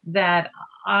 that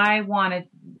I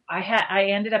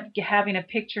ended up having a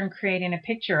picture and creating a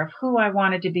picture of who I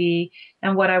wanted to be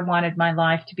and what I wanted my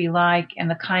life to be like and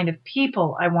the kind of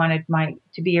people I wanted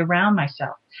to be around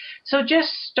myself. So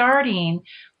just starting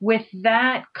with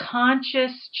that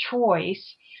conscious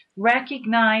choice,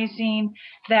 recognizing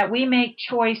that we make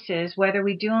choices, whether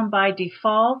we do them by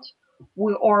default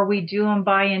or we do them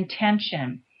by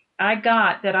intention. I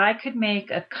got that I could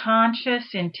make a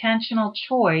conscious, intentional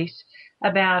choice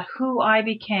about who I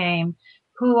became,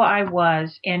 who I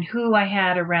was, and who I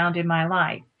had around in my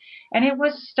life. And it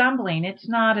was stumbling. It's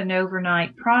not an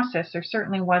overnight process. There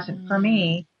certainly wasn't for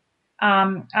me.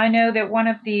 I know that one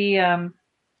of the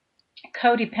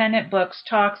codependent books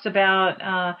talks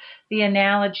about the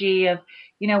analogy of,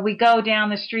 we go down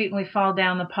the street and we fall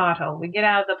down the pothole. We get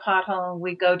out of the pothole and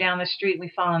we go down the street and we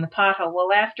fall in the pothole.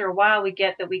 Well, after a while, we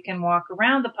get that we can walk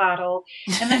around the pothole.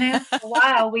 And then after a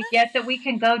while, we get that we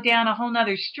can go down a whole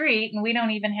nother street and we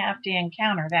don't even have to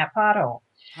encounter that pothole.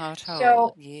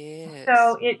 Yes.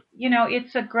 So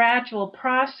it's a gradual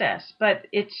process, but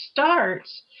it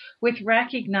starts with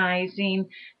recognizing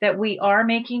that we are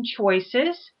making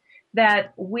choices,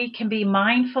 that we can be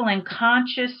mindful and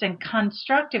conscious and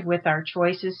constructive with our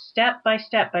choices step by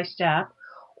step by step,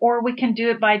 or we can do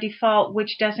it by default,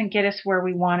 which doesn't get us where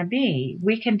we want to be.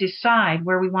 We can decide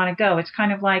where we want to go. It's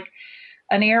kind of like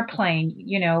an airplane,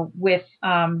 with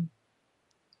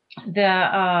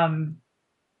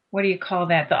what do you call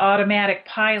that? The automatic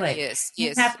pilot. Yes.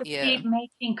 You have to keep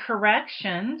making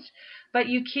corrections, but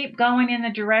you keep going in the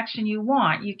direction you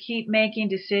want. You keep making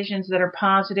decisions that are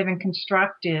positive and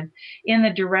constructive in the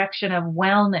direction of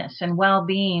wellness and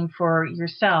well-being for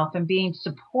yourself and being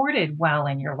supported well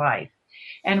in your life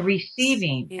and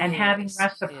receiving and having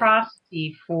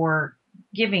reciprocity for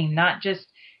giving, not just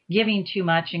giving too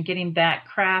much and getting back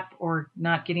crap or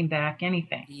not getting back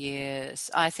anything. Yes,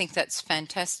 I think that's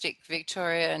fantastic,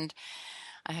 Victoria. And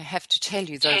I have to tell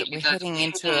you, though, that we're heading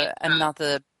into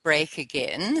another break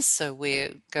again. So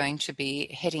we're going to be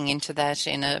heading into that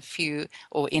in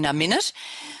a minute.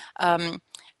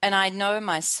 And I know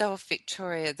myself,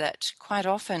 Victoria, that quite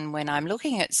often when I'm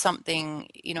looking at something,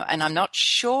 and I'm not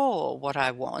sure what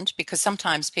I want, because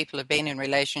sometimes people have been in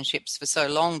relationships for so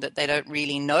long that they don't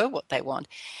really know what they want.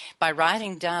 By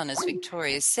writing down, as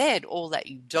Victoria said, all that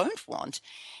you don't want,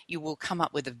 you will come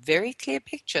up with a very clear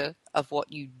picture of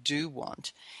what you do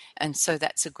want. And so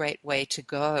that's a great way to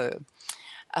go.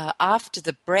 After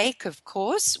the break, of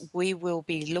course, we will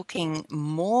be looking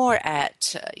more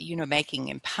at, making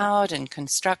empowered and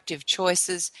constructive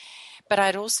choices. But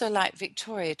I'd also like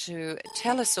Victoria to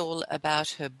tell us all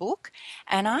about her book.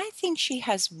 And I think she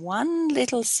has one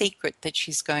little secret that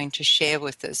she's going to share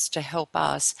with us to help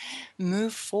us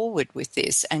move forward with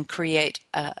this and create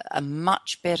a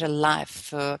much better life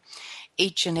for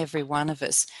each and every one of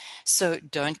us. So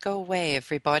don't go away,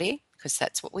 everybody, because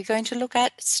that's what we're going to look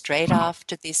at straight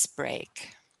after this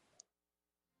break.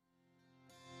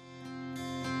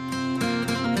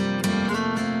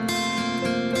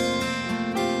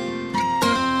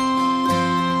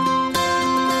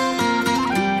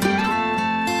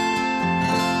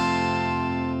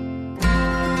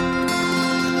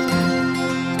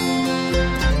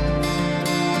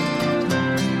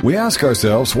 We ask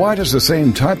ourselves, why does the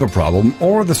same type of problem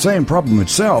or the same problem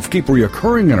itself keep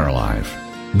reoccurring in our life?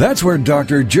 That's where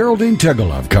Dr. Geraldine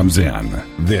Tegelov comes in.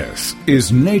 This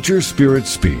is Nature Spirit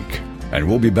Speak, and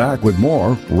we'll be back with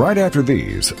more right after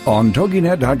these on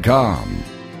TogiNet.com.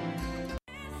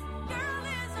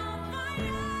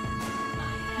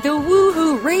 The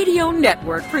Woohoo Radio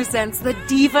Network presents the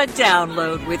Diva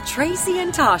Download with Tracy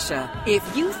and Tasha.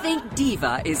 If you think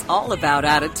Diva is all about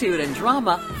attitude and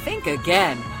drama, think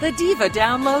again. The Diva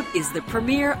Download is the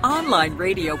premier online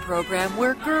radio program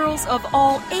where girls of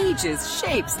all ages,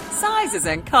 shapes, sizes,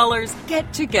 and colors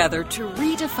get together to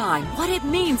redefine what it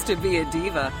means to be a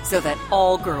diva so that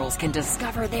all girls can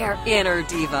discover their inner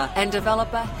diva and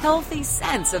develop a healthy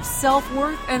sense of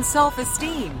self-worth and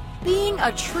self-esteem. Being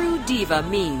a true diva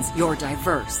means you're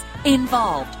diverse,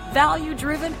 involved,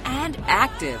 value-driven, and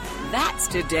active. That's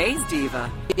today's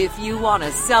diva. If you want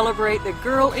to celebrate the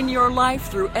girl in your life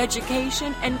through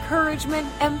education, encouragement,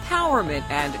 empowerment,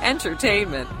 and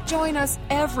entertainment, join us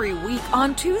every week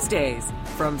on Tuesdays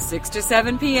from 6 to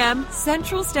 7 p.m.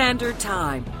 Central Standard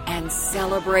Time and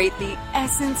celebrate the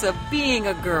essence of being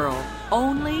a girl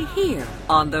only here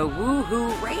on the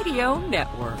Woohoo Radio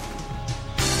Network.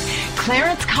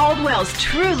 Clarence Caldwell's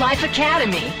True Life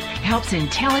Academy helps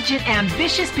intelligent,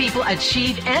 ambitious people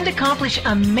achieve and accomplish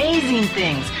amazing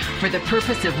things for the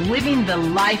purpose of living the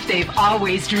life they've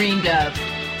always dreamed of.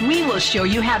 We will show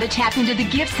you how to tap into the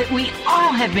gifts that we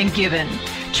all have been given.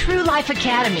 True Life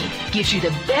Academy gives you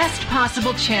the best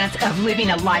possible chance of living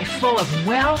a life full of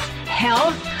wealth,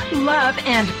 health, love,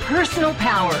 and personal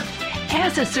power.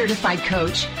 As a certified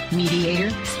coach,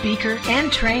 mediator, speaker,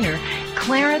 and trainer,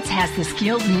 Clarence has the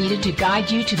skills needed to guide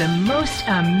you to the most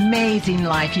amazing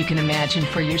life you can imagine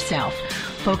for yourself,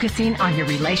 focusing on your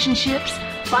relationships,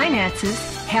 finances,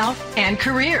 health, and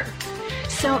career.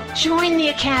 So join the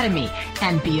Academy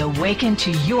and be awakened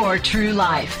to your true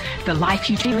life, the life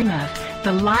you dream of,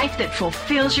 the life that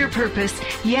fulfills your purpose,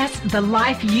 yes, the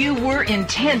life you were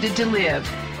intended to live.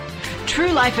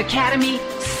 True Life Academy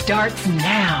starts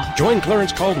now. Join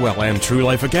Clarence Caldwell and True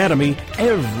Life Academy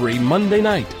every Monday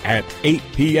night at 8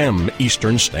 p.m.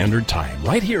 Eastern Standard Time,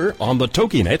 right here on the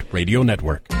TogiNet Radio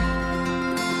Network.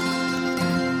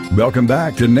 Welcome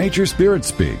back to Nature Spirit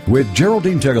Speak with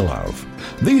Geraldine Tegelov.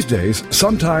 These days,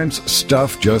 sometimes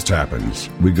stuff just happens.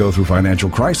 We go through financial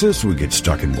crisis, we get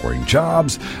stuck in boring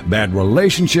jobs, bad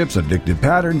relationships, addictive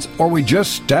patterns, or we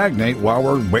just stagnate while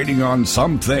we're waiting on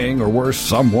something or worse,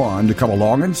 someone to come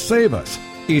along and save us.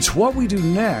 It's what we do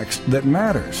next that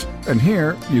matters. And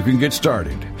here you can get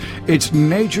started. It's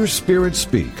Nature Spirit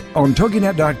Speak on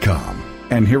TogiNet.com.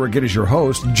 And here again is your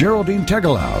host, Geraldine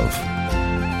Tegelov.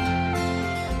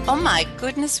 Oh my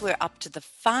goodness, we're up to the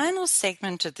final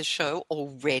segment of the show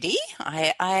already.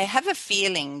 I have a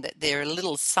feeling that there are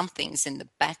little somethings in the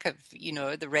back of,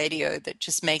 the radio that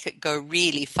just make it go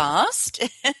really fast.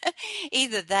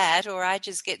 Either that or I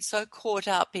just get so caught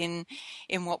up in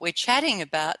what we're chatting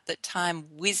about that time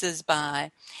whizzes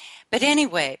by. But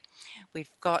anyway,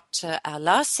 we've got our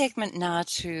last segment now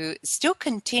to still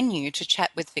continue to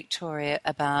chat with Victoria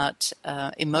about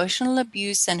emotional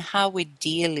abuse and how we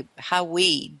deal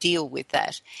with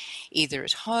that, either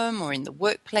at home or in the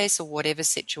workplace or whatever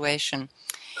situation.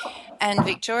 And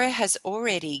Victoria has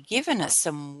already given us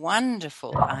some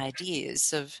wonderful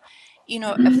ideas of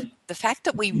the fact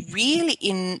that we really,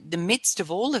 in the midst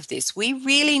of all of this, we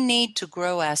really need to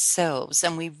grow ourselves,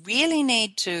 and we really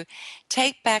need to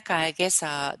take back, I guess,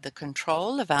 the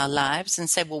control of our lives and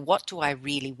say, well, what do I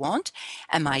really want?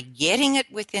 Am I getting it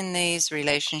within these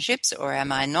relationships or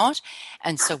am I not?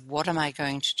 And so what am I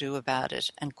going to do about it?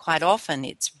 And quite often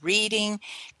it's reading,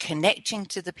 connecting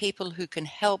to the people who can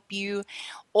help you,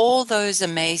 all those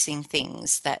amazing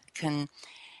things that can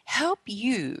help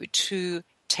you to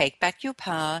take back your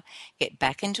power, get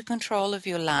back into control of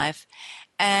your life,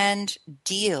 and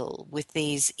deal with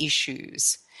these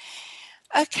issues.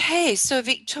 Okay, so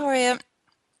Victoria,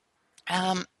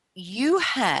 you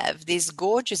have this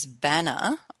gorgeous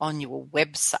banner on your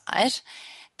website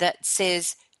that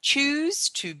says, "Choose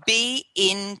to be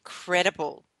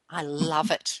incredible." I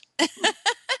love it.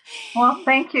 Well,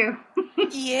 thank you.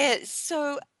 Yeah,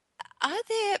 so are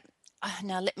there...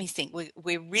 now, let me think.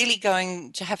 We're really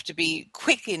going to have to be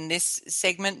quick in this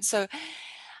segment. So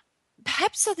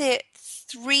perhaps are there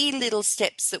 3 little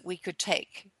steps that we could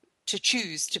take to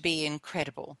choose to be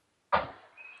incredible?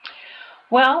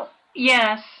 Well,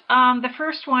 yes. The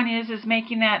first one is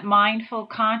making that mindful,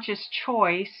 conscious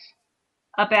choice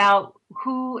about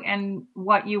who and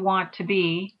what you want to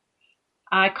be.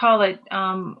 I call it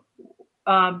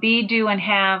be, do, and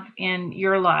have in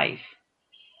your life.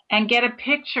 And get a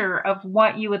picture of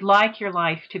what you would like your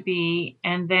life to be,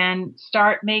 and then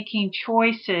start making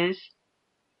choices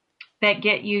that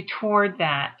get you toward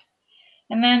that.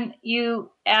 And then you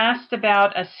asked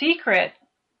about a secret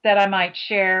that I might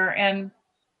share, and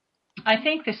I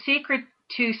think the secret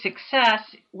to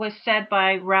success was said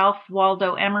by Ralph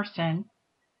Waldo Emerson.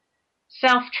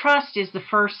 Self-trust is the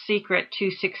first secret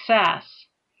to success.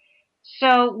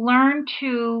 So learn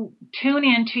to tune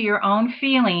into your own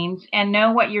feelings and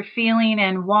know what you're feeling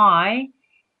and why,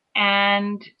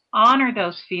 and honor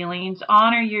those feelings,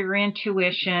 honor your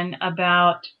intuition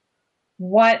about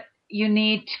what you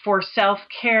need for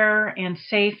self-care and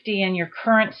safety in your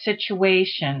current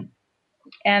situation.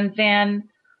 And then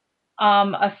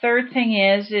a third thing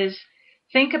is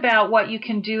think about what you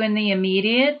can do in the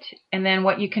immediate, and then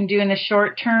what you can do in the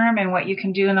short term, and what you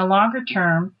can do in the longer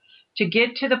term to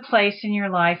get to the place in your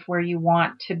life where you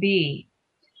want to be.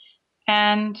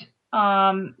 And,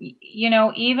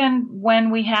 even when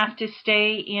we have to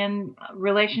stay in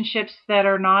relationships that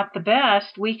are not the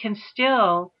best, we can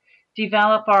still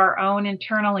develop our own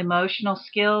internal emotional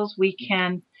skills. We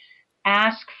can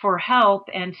ask for help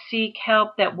and seek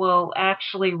help that will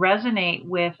actually resonate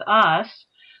with us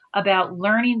about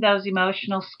learning those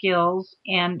emotional skills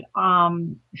and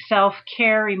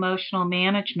self-care, emotional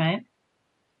management,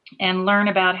 and learn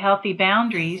about healthy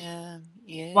boundaries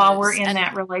while we're in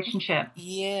that relationship.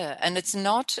 Yeah, and it's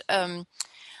not,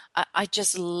 I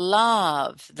just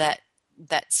love that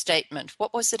statement.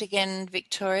 What was it again,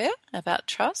 Victoria, about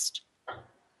trust?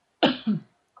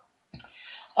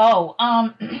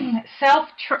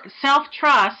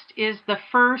 Self-trust is the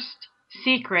first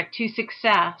secret to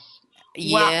success.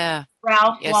 Yeah.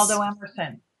 Ralph Waldo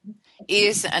Emerson.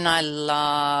 Yes, and I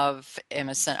love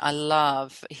Emerson. I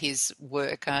love his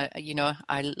work. I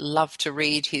love to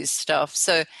read his stuff.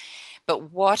 So,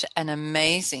 But what an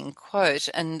amazing quote,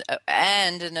 and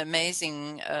an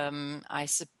amazing,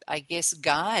 I guess,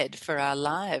 guide for our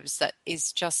lives. That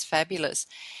is just fabulous.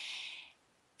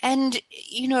 And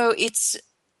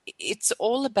it's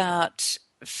all about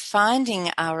finding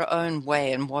our own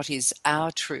way and what is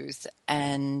our truth,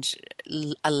 and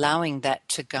allowing that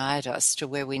to guide us to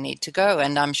where we need to go.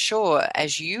 And I'm sure,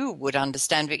 as you would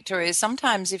understand, Victoria,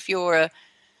 sometimes if you're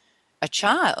a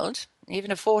child,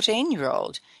 even a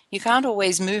 14-year-old, you can't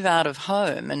always move out of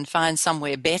home and find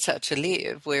somewhere better to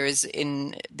live, whereas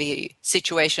in the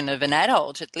situation of an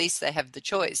adult, at least they have the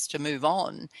choice to move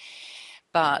on.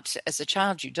 But as a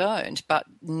child, you don't. But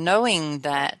knowing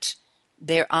that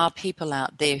there are people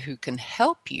out there who can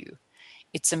help you,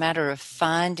 it's a matter of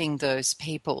finding those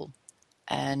people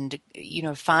and,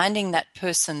 finding that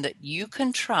person that you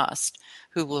can trust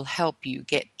who will help you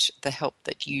get the help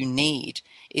that you need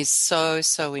is so,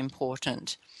 so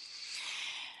important.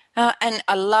 And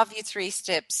I love your 3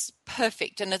 steps.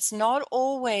 Perfect. And it's not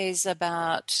always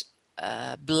about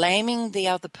blaming the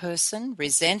other person,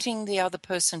 resenting the other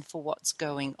person for what's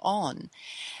going on,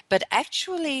 but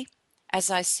actually, as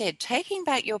I said, taking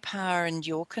back your power and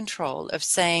your control of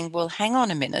saying, well, hang on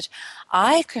a minute,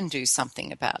 I can do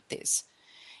something about this.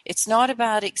 It's not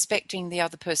about expecting the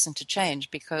other person to change,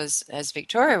 because, as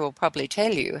Victoria will probably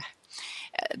tell you,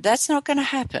 that's not going to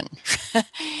happen.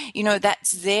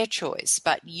 That's their choice,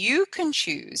 but you can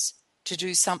choose to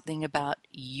do something about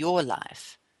your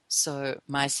life. So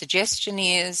my suggestion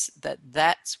is that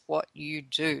that's what you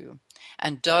do.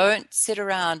 And don't sit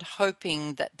around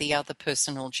hoping that the other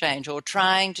person will change or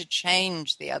trying to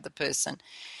change the other person,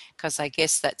 because I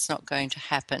guess that's not going to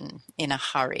happen in a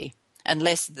hurry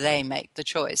unless they make the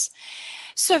choice.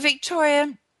 So,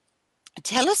 Victoria,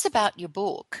 tell us about your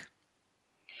book.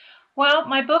 Well,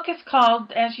 my book is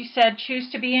called, as you said,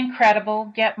 Choose to Be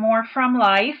Incredible, Get More from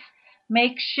Life,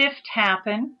 Make Shift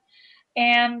Happen.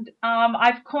 And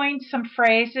I've coined some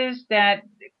phrases that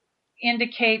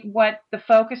indicate what the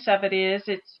focus of it is.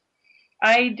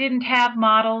 I didn't have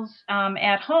models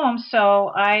at home,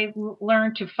 so I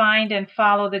learned to find and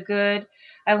follow the good.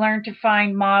 I learned to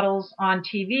find models on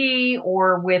TV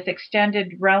or with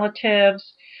extended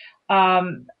relatives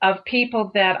of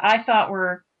people that I thought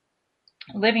were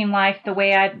living life the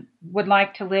way I would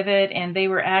like to live it, and they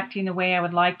were acting the way I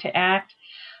would like to act.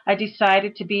 I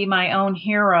decided to be my own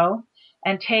hero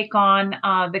and take on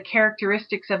the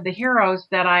characteristics of the heroes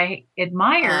that I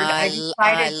admired.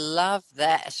 I love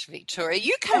that, Victoria.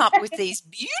 You come up with these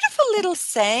beautiful little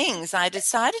sayings. I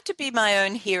decided to be my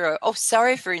own hero. Oh,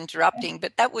 sorry for interrupting,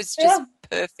 but that was just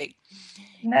perfect.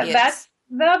 Yes.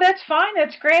 That's fine.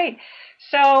 That's great.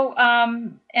 So,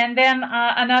 and then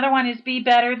another one is be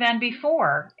better than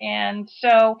before. And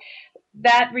so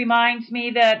that reminds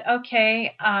me that,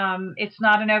 okay, it's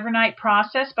not an overnight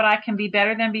process, but I can be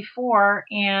better than before.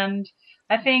 And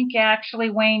I think actually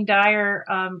Wayne Dyer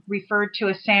referred to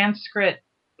a Sanskrit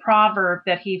proverb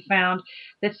that he found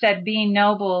that said being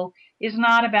noble is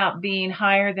not about being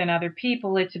higher than other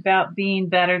people. It's about being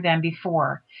better than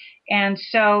before. And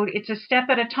so it's a step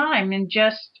at a time, and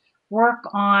just work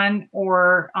on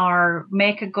or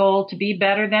make a goal to be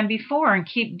better than before and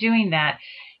keep doing that.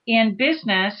 In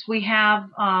business, we have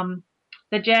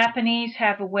the Japanese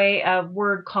have a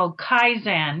word called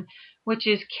kaizen, which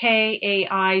is Kaizen,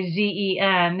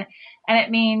 and it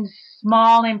means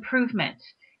small improvements.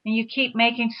 And you keep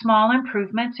making small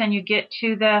improvements, and you get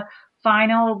to the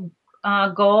final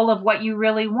goal of what you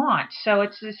really want. So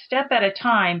it's a step at a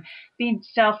time. Be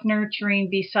self-nurturing,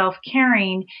 be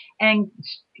self-caring, and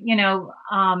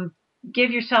give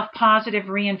yourself positive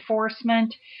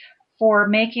reinforcement for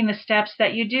making the steps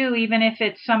that you do, even if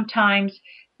it's sometimes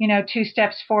 2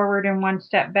 steps forward and 1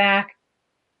 step back.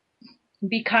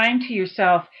 Be kind to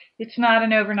yourself. It's not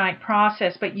an overnight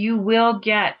process, but you will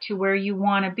get to where you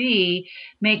want to be,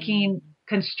 making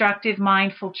constructive,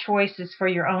 mindful choices for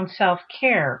your own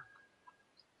self-care.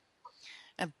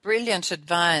 Brilliant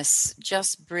advice,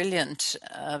 just brilliant,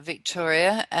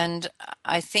 Victoria. And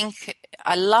I think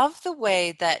I love the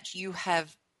way that you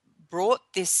have brought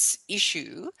this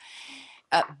issue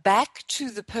back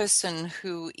to the person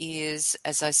who is,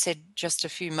 as I said just a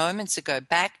few moments ago,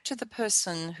 back to the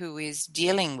person who is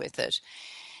dealing with it,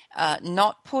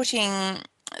 not putting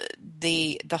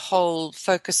the whole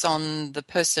focus on the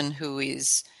person who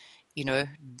is,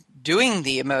 doing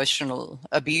the emotional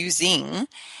abusing,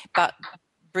 but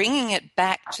bringing it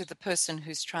back to the person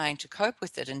who's trying to cope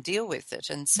with it and deal with it,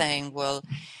 and saying, well,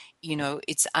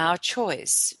 it's our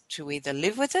choice to either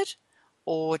live with it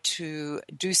or to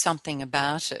do something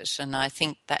about it. And I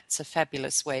think that's a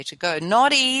fabulous way to go.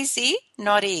 Not easy,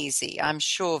 not easy, I'm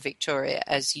sure, Victoria,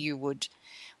 as you would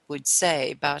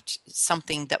say, but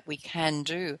something that we can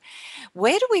do.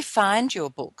 Where do we find your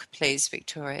book, please,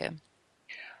 Victoria?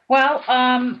 Well,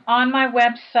 on my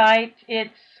website,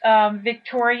 it's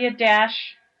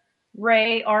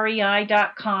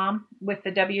victoria-rei.com with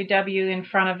the www in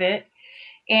front of it.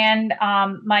 And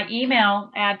my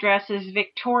email address is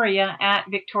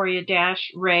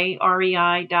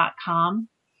victoria@victoria-rei.com.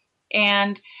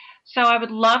 And so I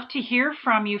would love to hear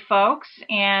from you folks.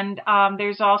 And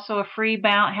there's also a free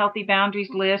Healthy Boundaries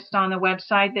list on the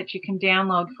website that you can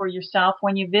download for yourself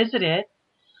when you visit it.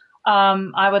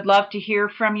 I would love to hear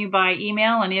from you by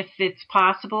email, and if it's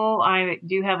possible, I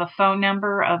do have a phone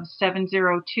number of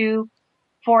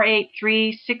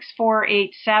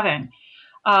 702-483-6487.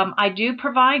 I do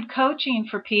provide coaching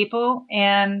for people,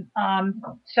 and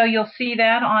so you'll see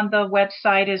that on the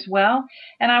website as well.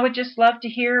 And I would just love to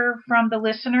hear from the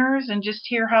listeners and just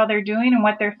hear how they're doing and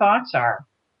what their thoughts are.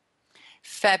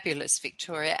 Fabulous,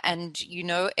 Victoria. And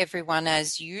everyone,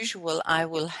 as usual, I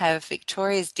will have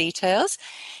Victoria's details.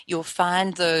 You'll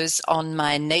find those on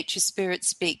my Nature Spirit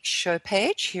Speak show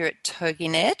page here at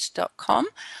toginet.com,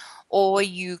 or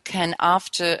you can,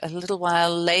 after a little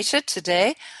while later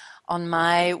today, on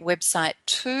my website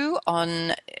too,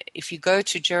 if you go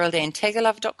to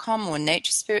GeraldineTegelov.com or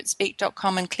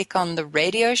NatureSpiritSpeak.com and click on the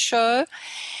radio show,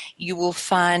 you will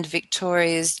find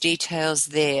Victoria's details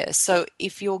there. So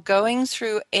if you're going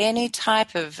through any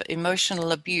type of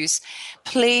emotional abuse,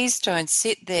 please don't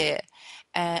sit there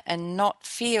and not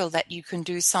feel that you can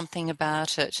do something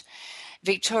about it.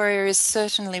 Victoria is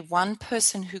certainly one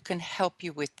person who can help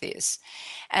you with this.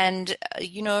 And,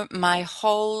 my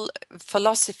whole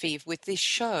philosophy with this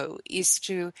show is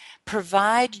to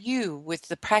provide you with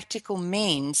the practical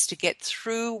means to get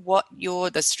through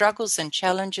the struggles and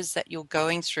challenges that you're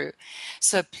going through.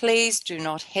 So please do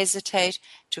not hesitate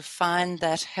to find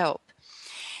that help.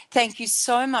 Thank you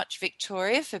so much,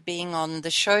 Victoria, for being on the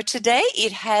show today.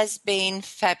 It has been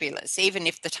fabulous, even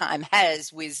if the time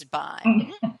has whizzed by.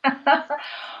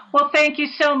 Well, thank you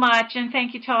so much, and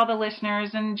thank you to all the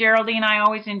listeners. And Geraldine, I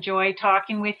always enjoy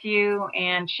talking with you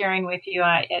and sharing with you.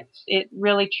 It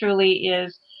really, truly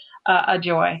is a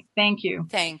joy. Thank you.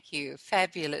 Thank you.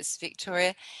 Fabulous,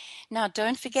 Victoria. Now,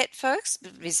 don't forget, folks,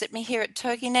 visit me here at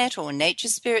TogiNet or Nature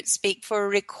Spirit Speak for a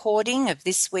recording of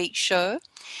this week's show.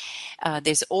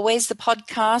 There's always the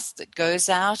podcast that goes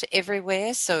out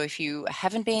everywhere. So if you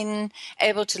haven't been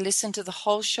able to listen to the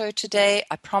whole show today,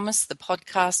 I promise the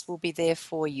podcast will be there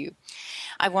for you.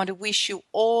 I want to wish you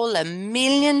all a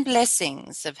million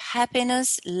blessings of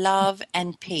happiness, love,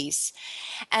 and peace,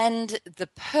 and the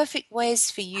perfect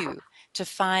ways for you to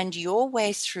find your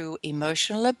way through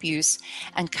emotional abuse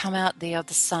and come out the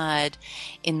other side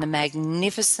in the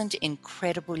magnificent,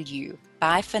 incredible you.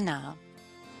 Bye for now.